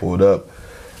 whenever I pulled up.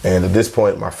 And at this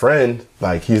point, my friend,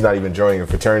 like, he's not even joining a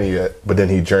fraternity yet, but then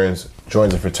he joins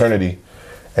a fraternity.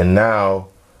 And now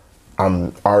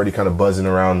I'm already kind of buzzing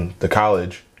around the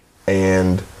college,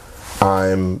 and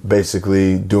I'm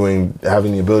basically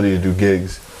having the ability to do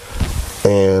gigs.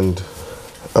 And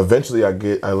eventually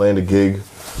I land a gig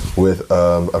with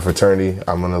a fraternity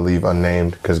I'm gonna leave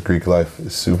unnamed because Greek life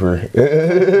is super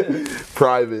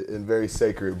private and very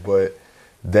sacred. But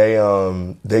they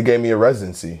gave me a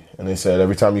residency, and they said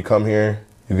every time you come here,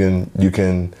 you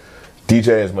can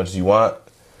DJ as much as you want.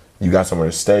 You got somewhere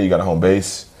to stay. You got a home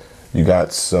base. You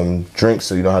got some drinks,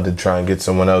 so you don't have to try and get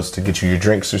someone else to get you your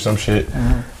drinks or some shit.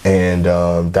 And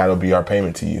that'll be our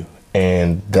payment to you.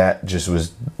 And that just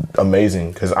was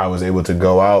amazing, because I was able to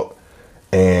go out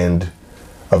and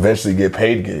eventually get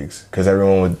paid gigs, because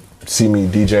everyone would see me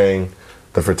DJing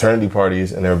the fraternity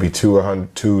parties, and there would be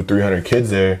 200-300 kids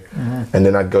there. And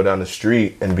then I'd go down the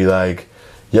street and be like,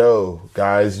 yo,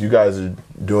 guys, you guys are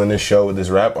doing this show with this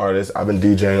rap artist. I've been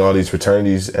DJing all these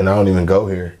fraternities, and I don't even go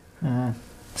here.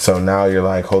 So now you're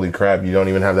like, holy crap, you don't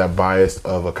even have that bias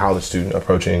of a college student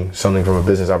approaching something from a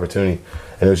business opportunity.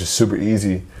 And it was just super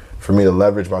easy for me to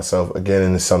leverage myself again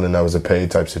into something that was a paid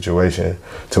type situation,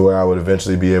 to where I would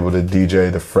eventually be able to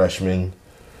DJ the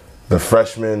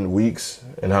freshman weeks,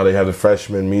 and how they have the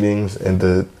freshman meetings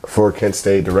for Kent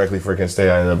State, directly for Kent State.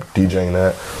 I ended up DJing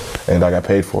that, and I got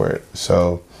paid for it.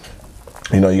 So,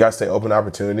 you know, you gotta stay open to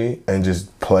opportunity and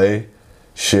just play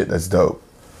shit that's dope.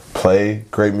 Play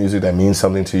great music that means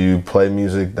something to you. Play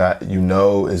music that you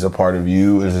know is a part of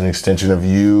you, is an extension of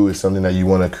you, is something that you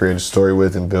want to create a story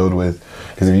with and build with.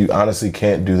 Because if you honestly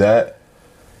can't do that,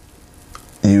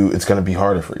 it's going to be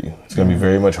harder for you. It's going to be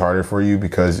very much harder for you,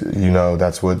 because you know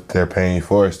that's what they're paying you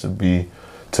for, is to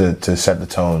set the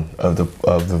tone of the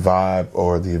vibe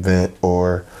or the event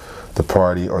or the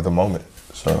party or the moment.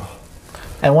 So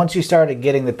And once you started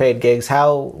getting the paid gigs,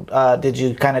 how did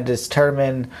you kind of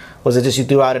determine, was it just you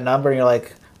threw out a number and you're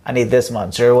like, I need this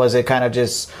much? Or was it kind of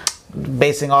just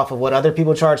basing off of what other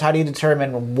people charge? How do you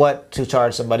determine what to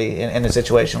charge somebody in a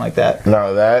situation like that?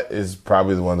 No, that is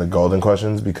probably one of the golden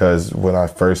questions, because when I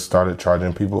first started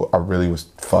charging people, I really was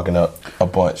fucking up a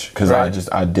bunch, because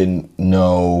I didn't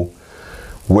know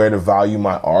where to value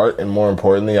my art, and more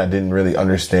importantly, I didn't really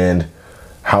understand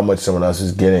how much someone else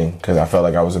is getting, because I felt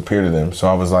like I was a peer to them. So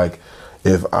I was like,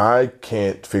 if I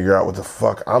can't figure out what the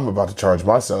fuck I'm about to charge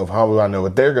myself, how will I know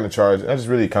what they're going to charge? And I just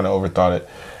really kind of overthought it.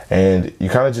 And you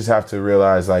kind of just have to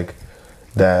realize like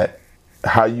that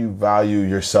how you value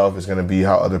yourself is going to be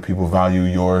how other people value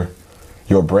your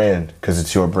brand, because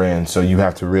it's your brand. So you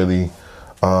have to really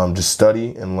just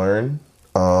study and learn.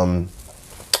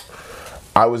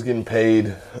 I was getting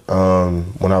paid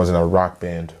when I was in a rock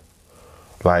band.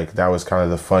 Like that was kind of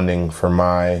the funding for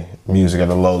my music at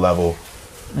a low level.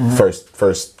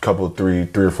 First couple, three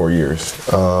or 4 years,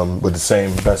 with the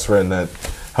same best friend that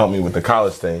helped me with the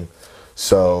college thing.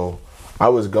 So I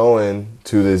was going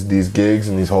to these gigs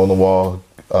and these hole in the wall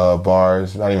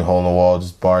bars, not even hole in the wall,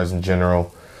 just bars in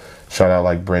general. Shout out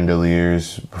like Brenda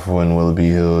Lears in Willoughby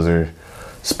Hills, or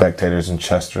Spectators in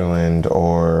Chesterland,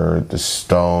 or the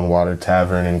Stone Water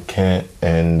Tavern in Kent,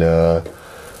 and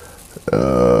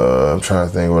I'm trying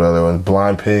to think what other ones.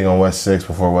 Blind Pig on West 6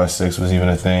 before West 6 was even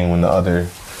a thing, when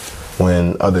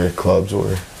other clubs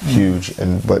were huge.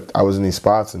 But I was in these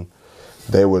spots and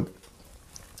they would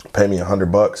pay me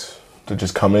 $100 to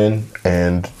just come in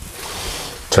and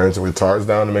turn some guitars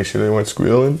down to make sure they weren't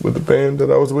squealing with the band that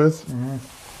I was with.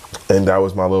 And that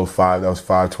was my little five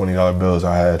 $20 bills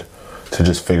I had to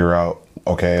just figure out,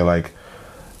 okay, like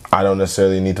I don't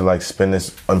necessarily need to like spend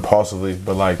this impulsively,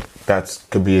 but like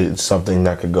could be something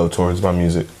that could go towards my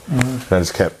music. And I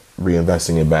just kept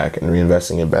reinvesting it back and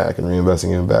reinvesting it back and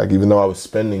reinvesting it back. Even though I was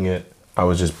spending it, I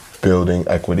was just building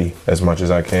equity as much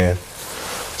as I can.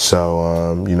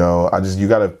 So, you know, you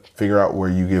got to figure out where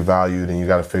you get valued, and you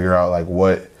got to figure out like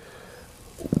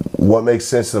what makes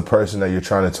sense to the person that you're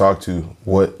trying to talk to,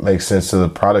 what makes sense to the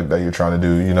product that you're trying to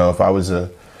do. You know, if I was an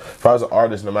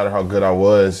artist, no matter how good I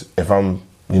was, if I'm,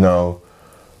 you know,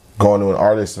 going to an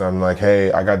artist and I'm like,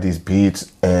 hey, I got these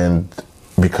beats, and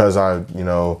because I, you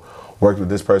know, worked with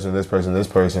this person,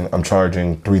 I'm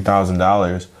charging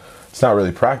 $3,000. It's not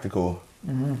really practical.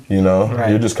 You know,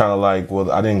 you're just kind of like,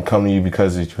 well, I didn't come to you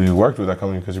because of who you worked with. I come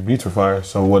to you because your beats were fire.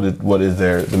 So what is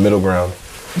there, the middle ground?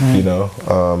 You know,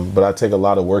 but I take a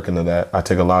lot of work into that. I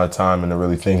take a lot of time into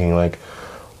really thinking like,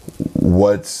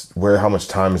 how much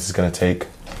time is this gonna take?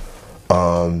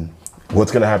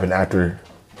 What's gonna happen after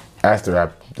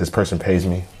this person pays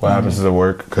me? What happens to the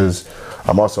work? Because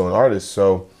I'm also an artist,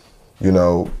 so you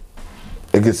know,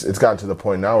 it's gotten to the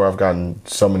point now where I've gotten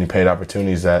so many paid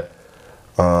opportunities that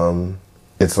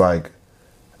it's like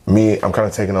I'm kind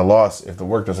of taking a loss if the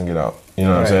work doesn't get out. You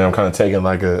know what I'm saying? I'm kind of taking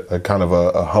like a kind of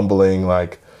a humbling,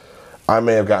 like I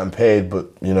may have gotten paid, but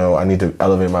you know, I need to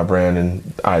elevate my brand,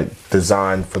 and I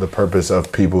design for the purpose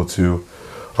of people to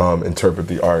interpret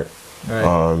the art.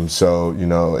 So, you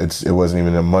know, it wasn't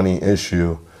even a money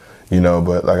issue, you know,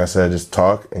 but like I said, just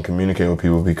talk and communicate with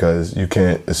people, because you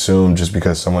can't assume just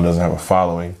because someone doesn't have a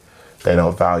following, they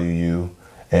don't value you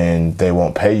and they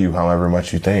won't pay you however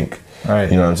much you think. You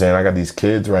know what I'm saying? I got these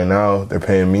kids right now, they're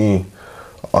paying me,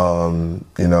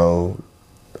 you know,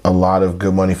 a lot of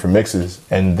good money for mixes,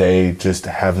 and they just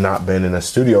have not been in a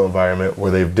studio environment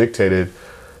where they've dictated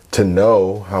to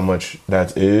know how much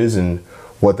that is and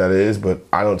what that is. But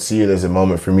I don't see it as a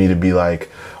moment for me to be like,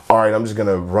 all right, I'm just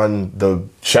gonna run the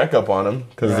checkup on them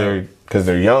because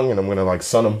they're young, and I'm gonna like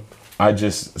son them. I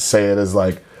just say it as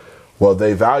like, well,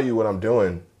 they value what I'm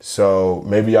doing, so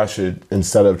maybe I should,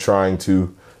 instead of trying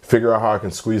to figure out how I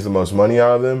can squeeze the most money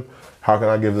out of them, how can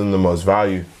I give them the most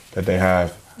value that they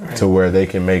have, to where they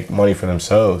can make money for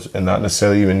themselves and not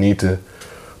necessarily even need to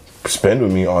spend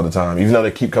with me all the time, even though they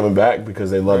keep coming back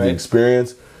because they love the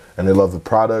experience and they love the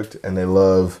product and they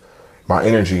love my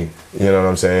energy. You know what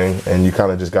I'm saying? And you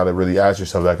kind of just got to really ask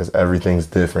yourself that, because everything's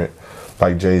different.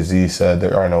 Like Jay-Z said,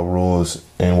 there are no rules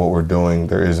in what we're doing.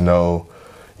 There is no,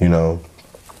 you know,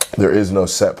 there is no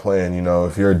set plan. You know,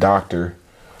 if you're a doctor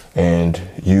and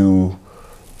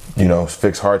you know,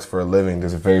 fix hearts for a living,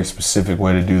 there's a very specific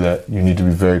way to do that. You need to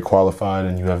be very qualified,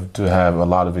 and you have to have a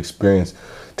lot of experience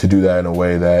to do that in a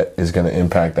way that is going to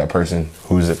impact that person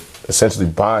who's essentially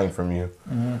buying from you.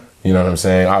 You know what I'm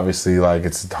saying? Obviously, like,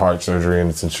 it's heart surgery and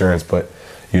it's insurance, but,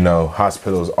 you know,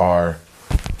 hospitals are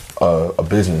a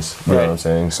business. You know what I'm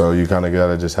saying? So you kind of got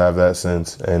to just have that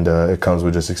sense, and it comes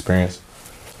with just experience.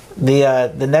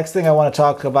 The next thing I want to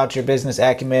talk about your business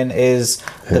acumen is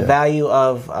the value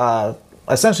of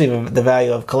essentially the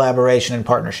value of collaboration and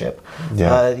partnership.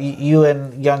 Yeah. You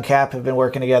and Young Cap have been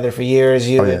working together for years.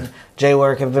 You and Jay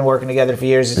Work have been working together for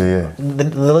years. Yeah. The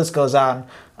list goes on.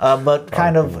 But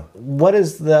kind of what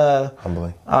is the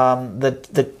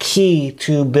key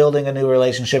to building a new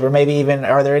relationship, or maybe even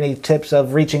are there any tips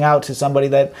of reaching out to somebody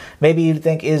that maybe you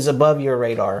think is above your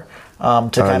radar to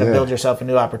kind of build yourself a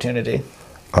new opportunity?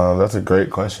 That's a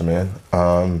great question, man.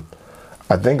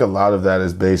 I think a lot of that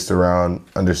is based around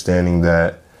understanding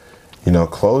that, you know,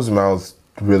 closed mouths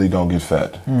really don't get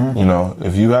fed. You know,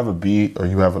 if you have a beat or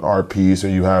you have an art piece or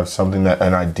you have something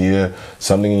an idea,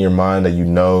 something in your mind that you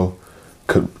know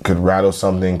could rattle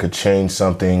something, could change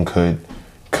something, could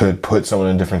put someone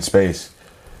in a different space,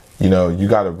 you know, you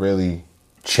got to really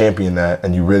champion that,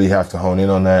 and you really have to hone in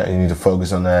on that, and you need to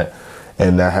focus on that,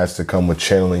 and that has to come with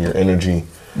channeling your energy.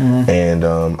 And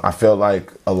I felt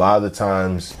like a lot of the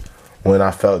times when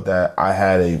I felt that I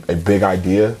had a big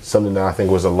idea, something that I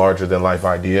think was a larger than life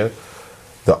idea,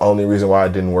 the only reason why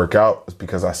it didn't work out was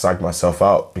because I psyched myself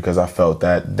out, because I felt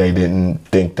that they didn't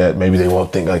think that maybe they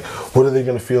won't think like, what are they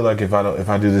gonna feel like if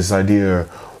I do this idea, or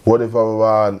what if blah blah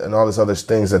blah, and all these other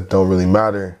things that don't really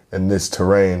matter in this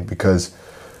terrain. Because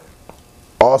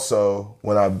also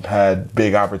when I've had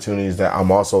big opportunities that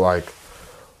I'm also like,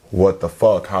 what the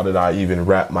fuck? How did I even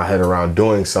wrap my head around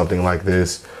doing something like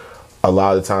this? A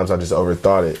lot of the times I just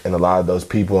overthought it, and a lot of those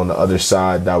people on the other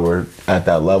side that were at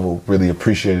that level really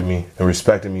appreciated me and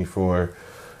respected me for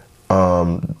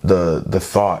the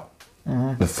thought.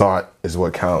 The thought is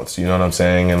what counts, you know what I'm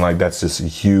saying? And like that's just a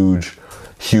huge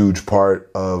part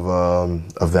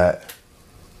of that,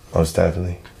 most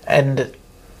definitely. And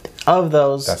of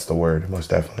those, that's the word, most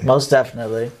definitely. Most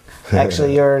definitely.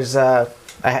 Actually, yours.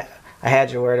 I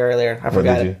had your word earlier. I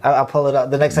forgot it. I'll pull it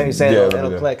up. The next time you say it,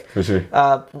 it'll click. For sure.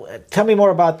 Tell me more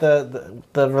about the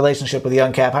relationship with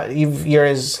Young Cap. You're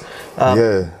his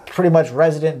pretty much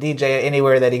resident DJ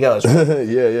anywhere that he goes.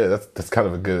 yeah. That's kind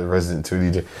of a good resident tour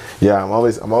DJ. Yeah, I'm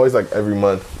always like every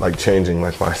month like changing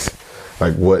like my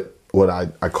what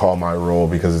I call my role,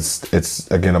 because it's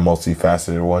again a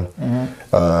multifaceted one.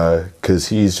 Because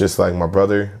he's just like my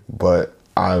brother, but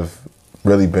I've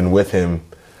really been with him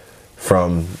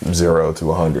from 0 to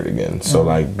 100 again. So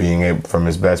like being able, from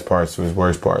his best parts to his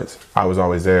worst parts, I was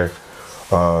always there.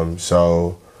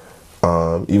 So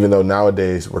even though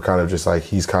nowadays we're kind of just like,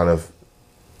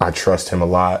 I trust him a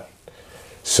lot.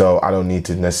 So I don't need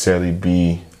to necessarily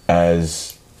be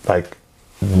as like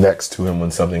next to him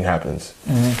when something happens.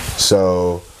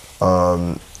 So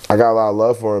I got a lot of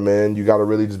love for him, man. You got to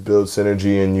really just build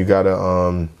synergy, and you got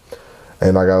to,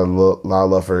 and I got a lot of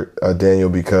love for Daniel,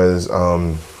 because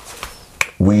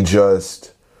we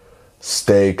just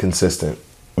stay consistent.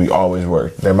 We always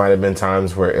work. There might have been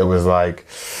times where it was like,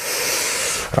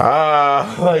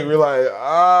 like we're like,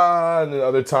 and then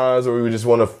other times where we would just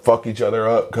want to fuck each other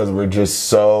up because we're just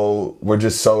so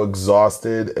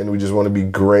exhausted, and we just want to be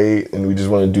great, and we just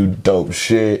want to do dope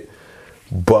shit,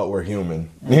 but we're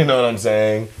human. You know what I'm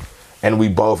saying? And we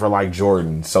both are like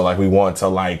Jordan, so like we want to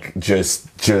like just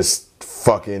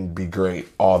fucking be great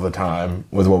all the time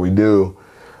with what we do.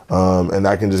 And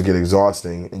that can just get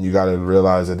exhausting, and you got to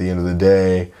realize at the end of the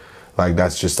day, like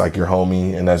that's just like your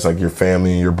homie, and that's like your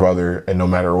family and your brother, and no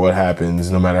matter what happens,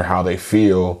 no matter how they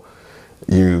feel,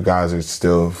 you guys are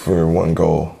still for one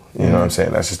goal. You know what I'm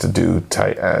saying? That's just to do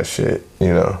tight ass shit,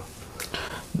 you know.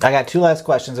 I got 2 last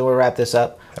questions and we'll wrap this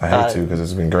up. I hate to, because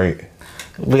it's been great.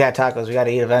 We got tacos. We got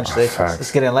to eat eventually. Facts.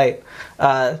 It's getting late.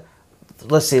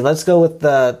 Let's see. Let's go with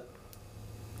the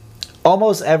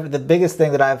biggest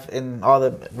thing that I've, in all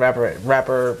the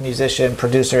rapper, musician,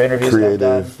 producer interviews that I've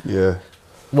done. Yeah.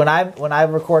 When I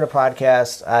record a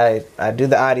podcast, I do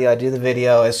the audio, I do the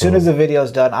video. As soon as the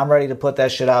video's done, I'm ready to put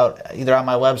that shit out, either on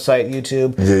my website,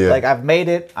 YouTube. Yeah. Like, I've made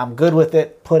it, I'm good with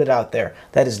it, put it out there.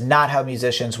 That is not how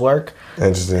musicians work.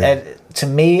 Interesting. And to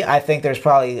me, I think there's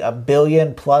probably 1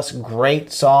 billion plus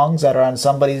great songs that are on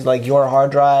somebody's, like, your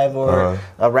hard drive or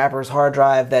a rapper's hard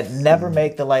drive that never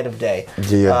make the light of day.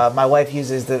 Yeah. My wife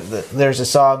uses there's a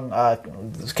song,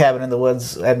 Cabin in the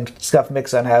Woods and Scuff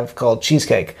Mixon have called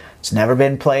Cheesecake. It's never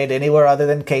been played anywhere other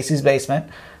than Casey's basement,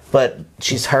 but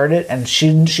she's heard it, and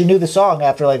she knew the song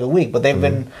after like a week, but they've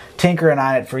been tinkering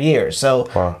on it for years. So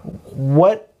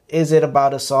what is it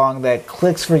about a song that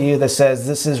clicks for you that says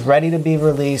this is ready to be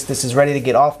released, this is ready to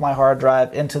get off my hard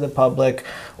drive into the public,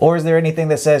 or is there anything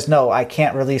that says no, I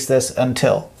can't release this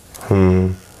until?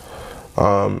 I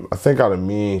think out of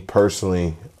me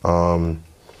personally,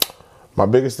 my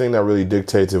biggest thing that really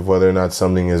dictates of whether or not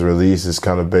something is released is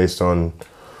kind of based on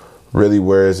really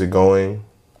where is it going,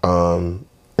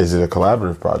 Is it a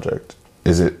collaborative project?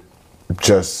 Is it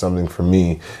just something for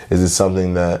me? Is it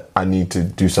something that I need to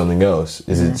do something else?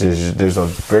 Is it just, there's a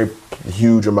very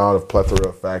huge amount of plethora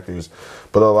of factors,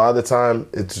 but a lot of the time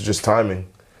it's just timing.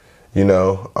 You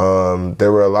know,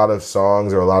 there were a lot of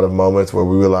songs or a lot of moments where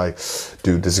we were like,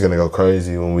 dude, this is gonna go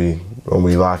crazy when we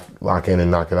lock in and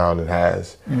knock it out, and it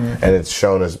has. And it's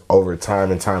shown us over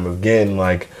time and time again,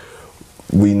 like,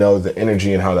 we know the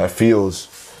energy and how that feels.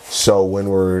 So when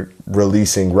we're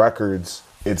releasing records,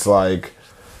 it's like,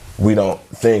 we don't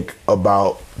think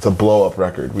about the blow up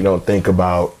record. We don't think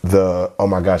about the, oh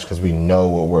my gosh, because we know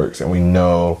what works and we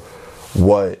know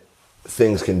what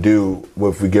things can do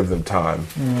if we give them time.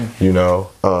 You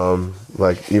know,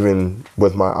 like even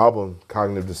with my album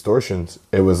Cognitive Distortions,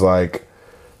 it was like,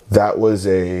 that was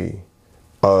a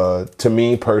to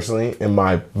me personally, in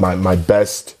my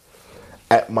best,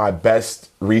 at my best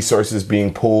resources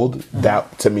being pulled,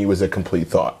 that to me was a complete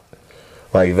thought.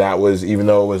 Like, that was, even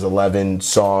though it was 11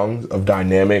 songs of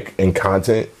dynamic and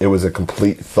content, it was a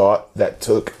complete thought that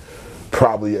took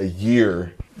probably a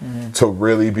year to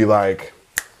really be like,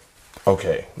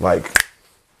 okay, like,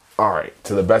 all right,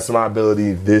 to the best of my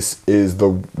ability, this is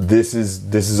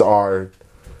our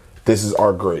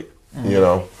great, you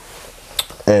know?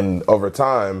 And over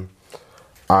time,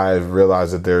 I've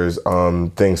realized that there's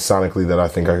things sonically that I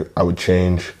think I would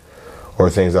change, or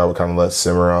things I would kind of let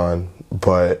simmer on.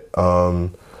 But a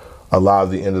lot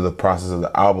of the end of the process of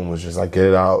the album was just like, get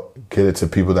it out, get it to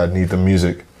people that need the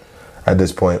music. At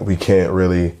this point, we can't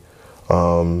really,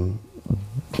 you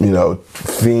know,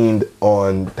 fiend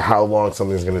on how long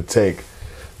something's gonna take.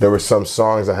 There were some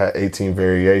songs that had 18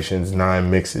 variations,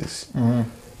 9 mixes,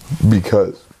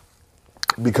 because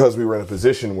we were in a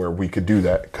position where we could do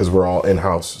that, because we're all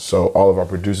in-house. So all of our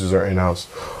producers are in-house,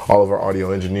 all of our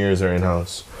audio engineers are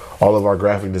in-house, all of our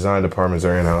graphic design departments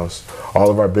are in-house, all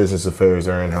of our business affairs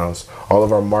are in-house, all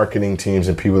of our marketing teams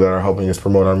and people that are helping us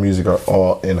promote our music are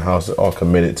all in-house, all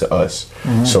committed to us.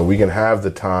 So we can have the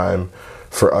time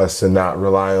for us to not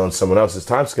rely on someone else's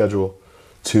time schedule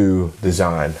to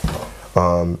design.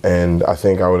 And I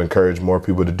think I would encourage more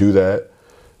people to do that,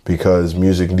 because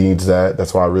music needs that.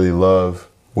 That's why I really love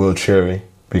Will Cherry,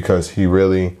 because he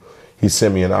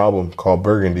sent me an album called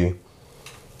Burgundy.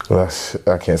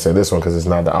 I can't say this one because it's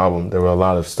not the album. There were a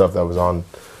lot of stuff that was on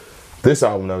this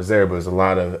album that was there, but there's a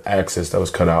lot of access that was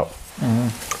cut out.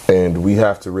 And we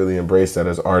have to really embrace that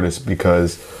as artists,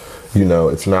 because, you know,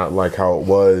 it's not like how it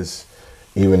was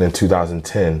even in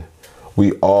 2010.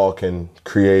 We all can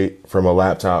create from a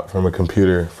laptop, from a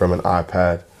computer, from an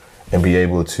iPad, and be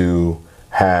able to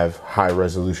have high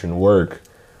resolution work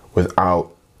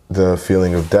without the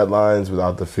feeling of deadlines,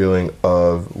 without the feeling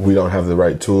of we don't have the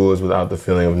right tools, without the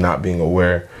feeling of not being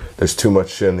aware. There's too much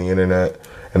shit on the internet,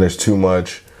 and there's too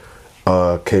much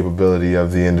capability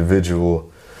of the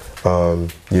individual.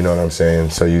 You know what I'm saying?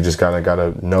 So you just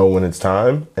gotta know when it's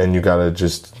time, and you gotta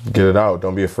just get it out.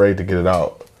 Don't be afraid to get it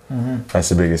out. That's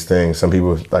the biggest thing. Some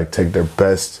people like take their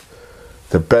best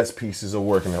pieces of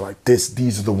work, and they're like,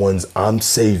 these are the ones I'm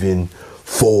saving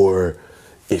for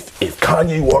if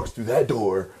Kanye walks through that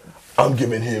door, I'm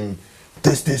giving him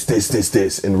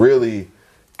this. And really,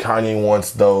 Kanye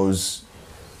wants those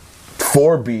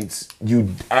 4 beats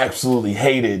you absolutely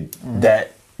hated,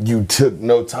 that you took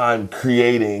no time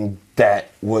creating, that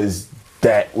was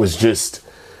just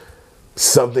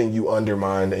something you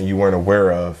undermined and you weren't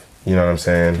aware of. You know what I'm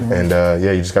saying? And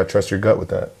yeah, you just gotta trust your gut with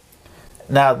that.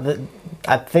 Now,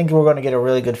 I think we're going to get a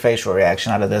really good facial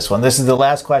reaction out of this one. This is the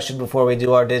last question before we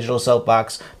do our digital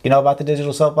soapbox. Do you know about the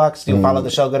digital soapbox? Do you follow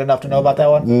the show good enough to know about that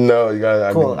one? No, you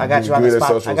got. Cool. I got you on the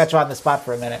spot. I got you on the spot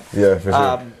for a minute. Yeah, for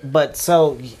sure. But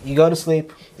so you go to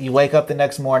sleep. You wake up the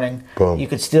next morning. Boom. You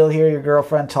could still hear your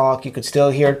girlfriend talk. You could still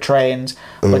hear trains.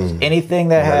 But anything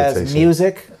that has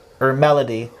music or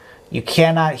melody, you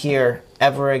cannot hear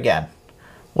ever again.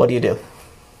 What do you do?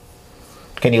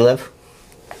 Can you live?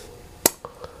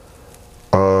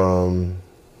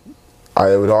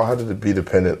 I would all have to be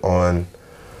dependent on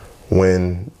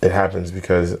when it happens,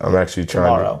 because I'm actually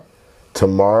trying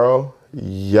tomorrow,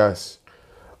 yes.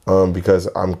 Because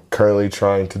I'm currently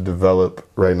trying to develop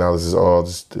right now. This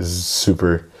is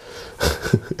super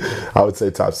I would say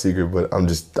top secret, but I'm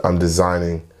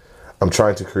designing. I'm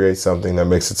trying to create something that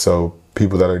makes it so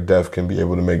people that are deaf can be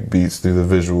able to make beats through the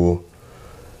visual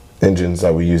engines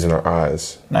that we use in our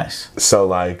eyes. Nice. So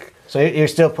like, so you're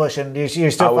still pushing, you're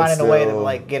still finding a way to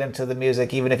like get into the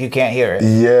music even if you can't hear it.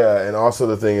 Yeah, and also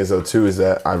the thing is though too is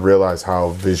that I realize how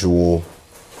visual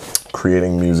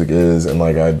creating music is, and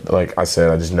like I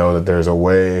said, I just know that there's a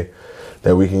way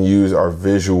that we can use our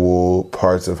visual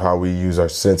parts of how we use our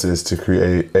senses to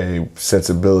create a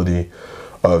sensibility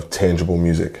of tangible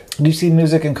music. Do you see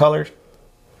music in color?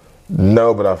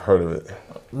 No, but I've heard of it.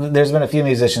 There's been a few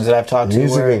musicians that I've talked to.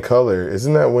 Music in color,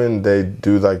 isn't that when they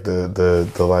do like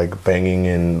the like banging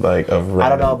and like of? I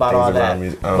don't know about all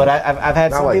that, but I've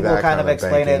had some people kind of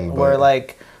explain it where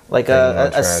like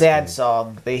a sad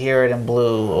song they hear it in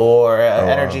blue, or an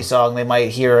energy song they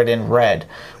might hear it in red,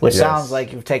 which sounds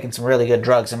like you've taken some really good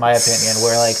drugs in my opinion.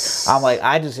 Where like I'm like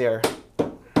I just hear.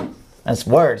 It's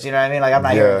words, you know what I mean? Like I'm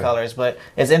not hearing colors, but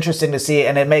it's interesting to see,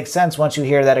 and it makes sense once you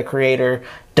hear that a creator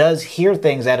does hear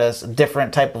things at a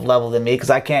different type of level than me,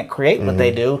 because I can't create what they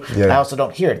do. I also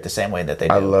don't hear it the same way that they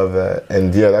do. I love that,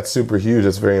 and yeah, that's super huge.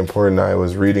 That's very important. I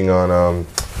was reading on,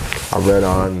 I read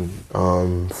on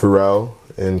Pharrell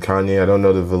and Kanye. I don't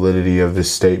know the validity of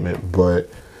this statement, but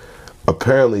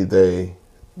apparently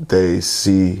they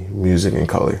see music in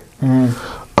color.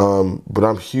 But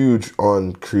I'm huge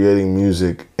on creating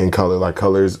music in color. Like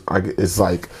colors, it's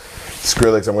like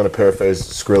Skrillex. I'm going to paraphrase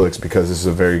Skrillex because this is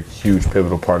a very huge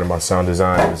pivotal part of my sound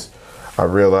design. I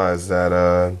realized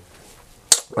that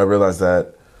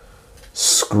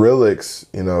Skrillex,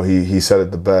 you know, he said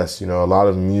it the best. You know, a lot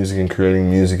of music and creating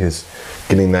music is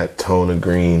getting that tone of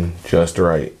green just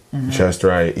right, just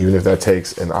right. Even if that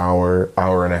takes an hour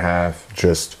and a half,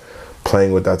 just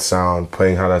playing with that sound,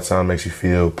 playing how that sound makes you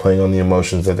feel, playing on the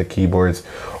emotions of the keyboards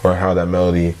or how that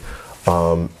melody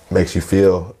makes you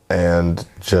feel, and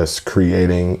just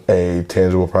creating a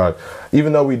tangible product.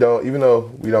 Even though we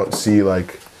don't see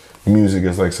like music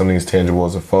as like something as tangible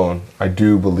as a phone, I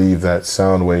do believe that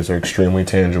sound waves are extremely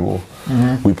tangible.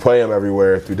 We play them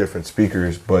everywhere through different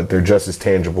speakers, but they're just as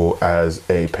tangible as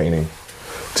a painting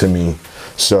to me.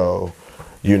 So,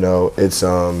 you know, it's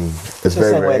very,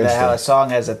 very interesting. That how a song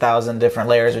has 1,000 different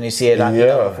layers when you see it on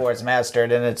before it's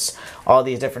mastered, and it's all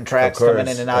these different tracks coming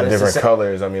in and out. And different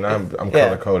colors. I mean, I'm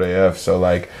color code AF, so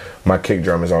like my kick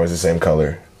drum is always the same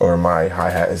color, or my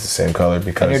hi-hat is the same color,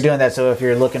 because... And you're doing that so if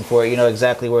you're looking for it, you know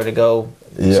exactly where to go,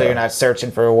 so you're not searching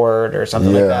for a word or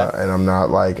something like that. And I'm not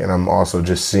like, and I'm also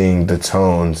just seeing the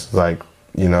tones, like,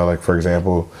 you know, like for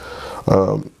example,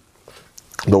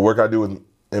 the work I do with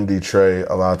MD Trey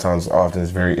a lot of times often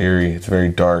is very eerie. It's very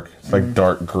dark. It's like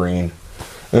dark green,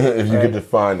 if you could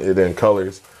define it in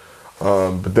colors.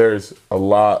 But there's a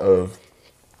lot of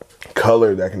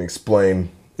color that can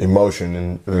explain emotion,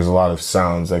 and there's a lot of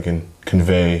sounds that can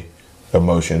convey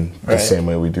emotion the same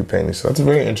way we do painting. So that's a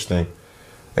very interesting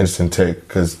take,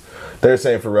 because they're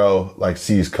saying Pharrell like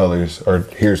sees colors or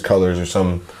hears colors or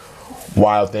some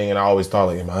wild thing, and I always thought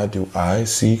like, do I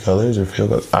see colors or feel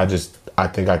colors? I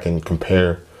think I can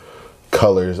compare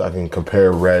colors. I can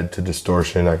compare red to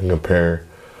distortion. I can compare,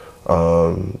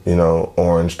 you know,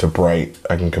 orange to bright.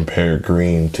 I can compare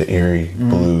green to eerie,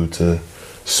 blue to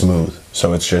smooth.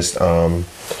 So it's just,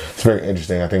 it's very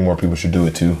interesting. I think more people should do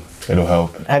it too. It'll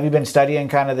help. Have you been studying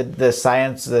kind of the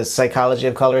science, the psychology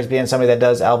of colors, being somebody that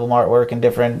does album artwork and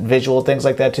different visual things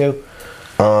like that too?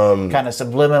 Kind of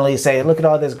subliminally say, look at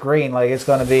all this green, like it's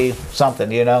going to be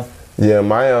something, you know? Yeah,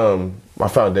 my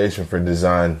foundation for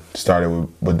design started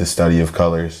with the study of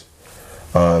colors.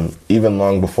 Even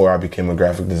long before I became a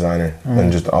graphic designer,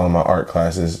 and just all of my art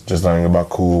classes, just learning about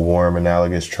cool, warm,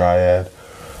 analogous, triad,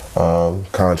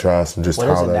 contrast, and just what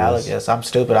how is analogous? I'm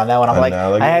stupid on that one. I'm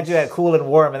analogous? Like, I had you at cool and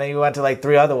warm, and then you went to like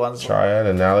 3 other ones. Triad,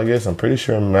 analogous. I'm pretty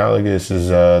sure analogous is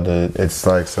it's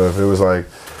like, so if it was like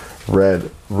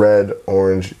red,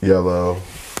 orange, yellow,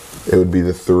 it would be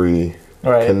the 3.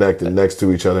 Connected next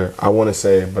to each other. I want to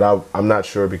say, but I'm not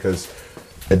sure, because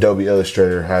Adobe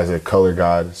Illustrator has a color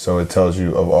guide, so it tells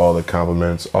you of all the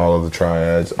complements, all of the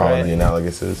triads, all of the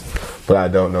analogouses. But I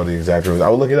don't know the exact rules. I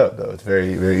will look it up though. It's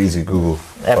very, very easy. Google.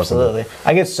 Absolutely.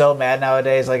 I get so mad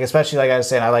nowadays, like especially like I was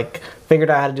saying, I like figured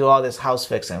out how to do all this house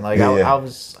fixing. Like I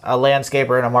was a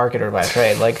landscaper and a marketer by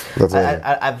trade. Like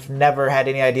I've never had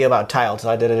any idea about tile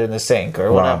till I did it in the sink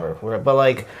or whatever. But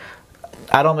like,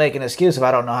 I don't make an excuse if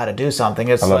I don't know how to do something.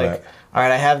 It's like, all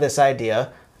right, I have this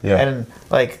idea. And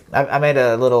like, I made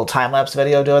a little time-lapse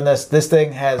video doing this. This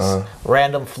thing has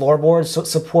random floorboards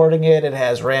supporting it. It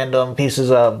has random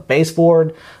pieces of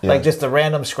baseboard, like just the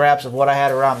random scraps of what I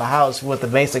had around the house with the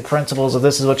basic principles of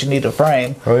this is what you need to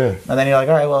frame. And then you're like,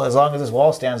 all right, well, as long as this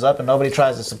wall stands up and nobody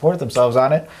tries to support themselves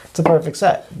on it, it's a perfect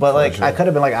set. But like, I could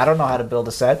have been like, I don't know how to build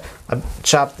a set.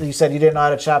 You said you didn't know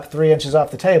how to chop 3 inches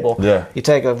off the table. You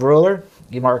take a ruler,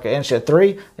 you mark 1 inch at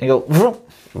 3, and you go, vroom.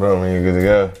 Bro, you're good to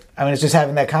go. I mean, it's just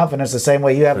having that confidence the same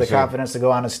way you have confidence to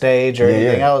go on a stage or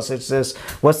anything else. It's just,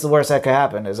 what's the worst that could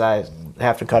happen? Is I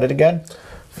have to cut it again?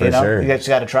 You know, sure. you just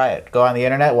got to try it. Go on the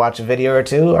internet, watch a video or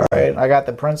two. All right, I got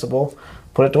the principle.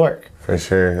 Put it to work. For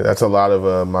sure. That's a lot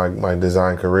of my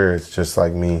design career. It's just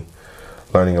like me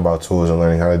learning about tools and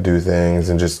learning how to do things,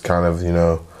 and just kind of, you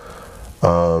know,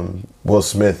 Will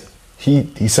Smith,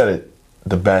 he said it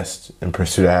the best in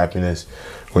Pursuit of Happiness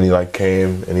when he like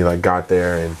came and he like got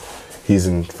there and he's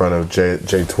in front of Jay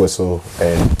Twistle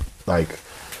and like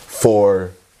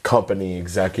 4 company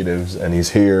executives, and he's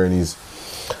here and he's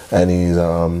you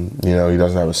know, he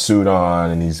doesn't have a suit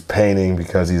on and he's painting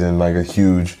because he's in like a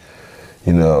huge,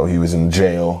 you know, he was in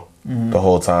jail the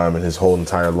whole time and his whole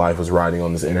entire life was riding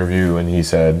on this interview. And he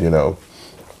said, you know,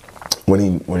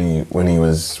 when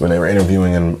they were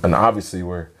interviewing him and obviously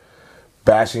were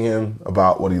bashing him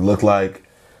about what he looked like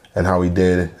and how he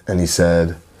did, and he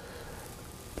said,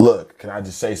 look, can I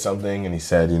just say something? And he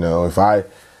said, you know, if I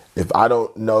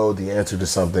don't know the answer to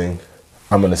something,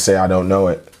 I'm going to say I don't know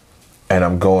it, and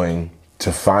I'm going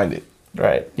to find it.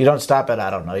 Right. You don't stop at I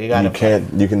don't know. You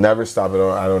can never stop it.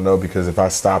 I don't know, because if I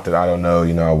stopped at I don't know,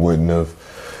 you know, I wouldn't have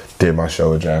did my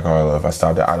show with Jack Harlow. If I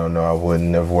stopped at I don't know, I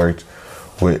wouldn't have worked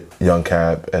with Young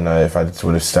Cap. And if I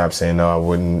would have stopped saying no, I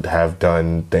wouldn't have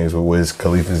done things with Wiz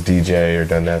Khalifa's DJ or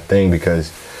done that thing,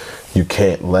 because you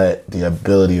can't let the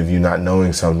ability of you not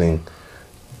knowing something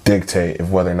dictate if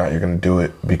whether or not you're going to do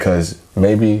it, because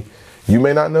maybe you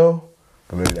may not know,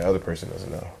 but maybe the other person doesn't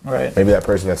know. Right. Maybe that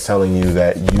person that's telling you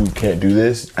that you can't do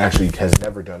this actually has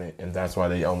never done it, and that's why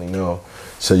they only know.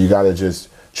 So you got to just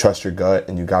trust your gut,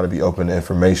 and you got to be open to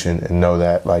information and know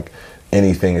that like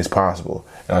anything is possible.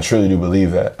 And I truly do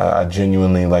believe that. I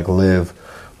genuinely like live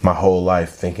my whole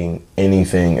life thinking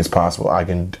anything is possible. I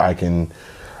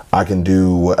can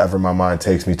do whatever my mind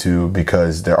takes me to,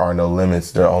 because there are no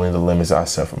limits. There are only the limits I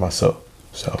set for myself.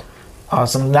 So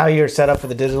awesome. Now you're set up for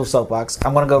the digital soapbox.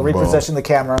 I'm going to go reposition the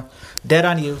camera. Dead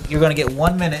on you. You're going to get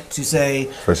 1 minute to say,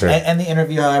 for sure, end the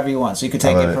interview however you want. So you could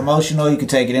take it promotional, you could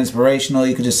take it inspirational,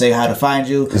 you could just say how to find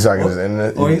you. So I can just end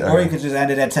it? Or you could just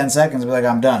end it at 10 seconds and be like,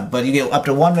 I'm done. But you get up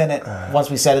to 1 minute once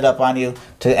we set it up on you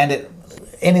to end it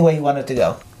any way you want it to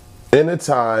go. In a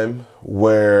time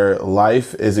where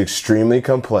life is extremely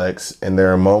complex and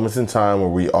there are moments in time where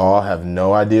we all have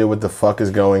no idea what the fuck is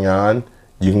going on,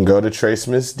 you can go to Trey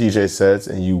Smith's DJ sets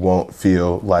and you won't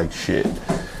feel like shit.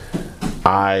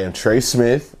 I am Trey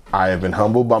Smith. I have been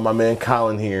humbled by my man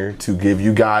Colin here to give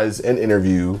you guys an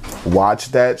interview. Watch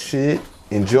that shit.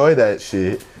 Enjoy that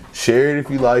shit. Share it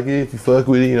if you like it. If you fuck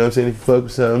with it, you know what I'm saying? If you fuck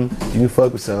with something, you can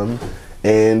fuck with something.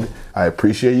 And I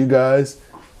appreciate you guys.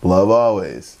 Love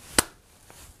always.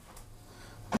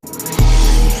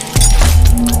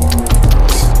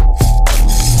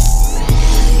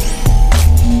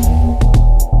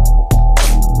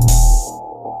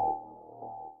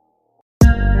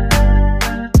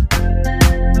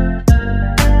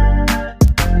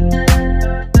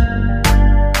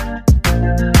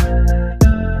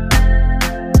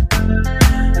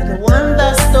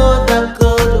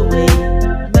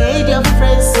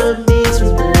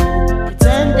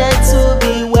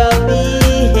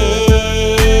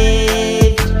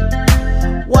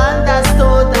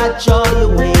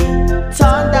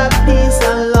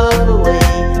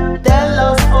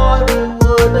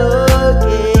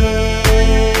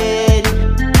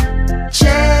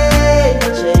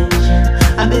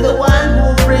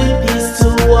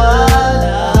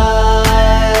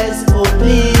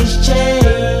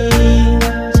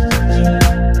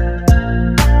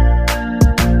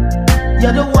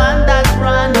 You're the one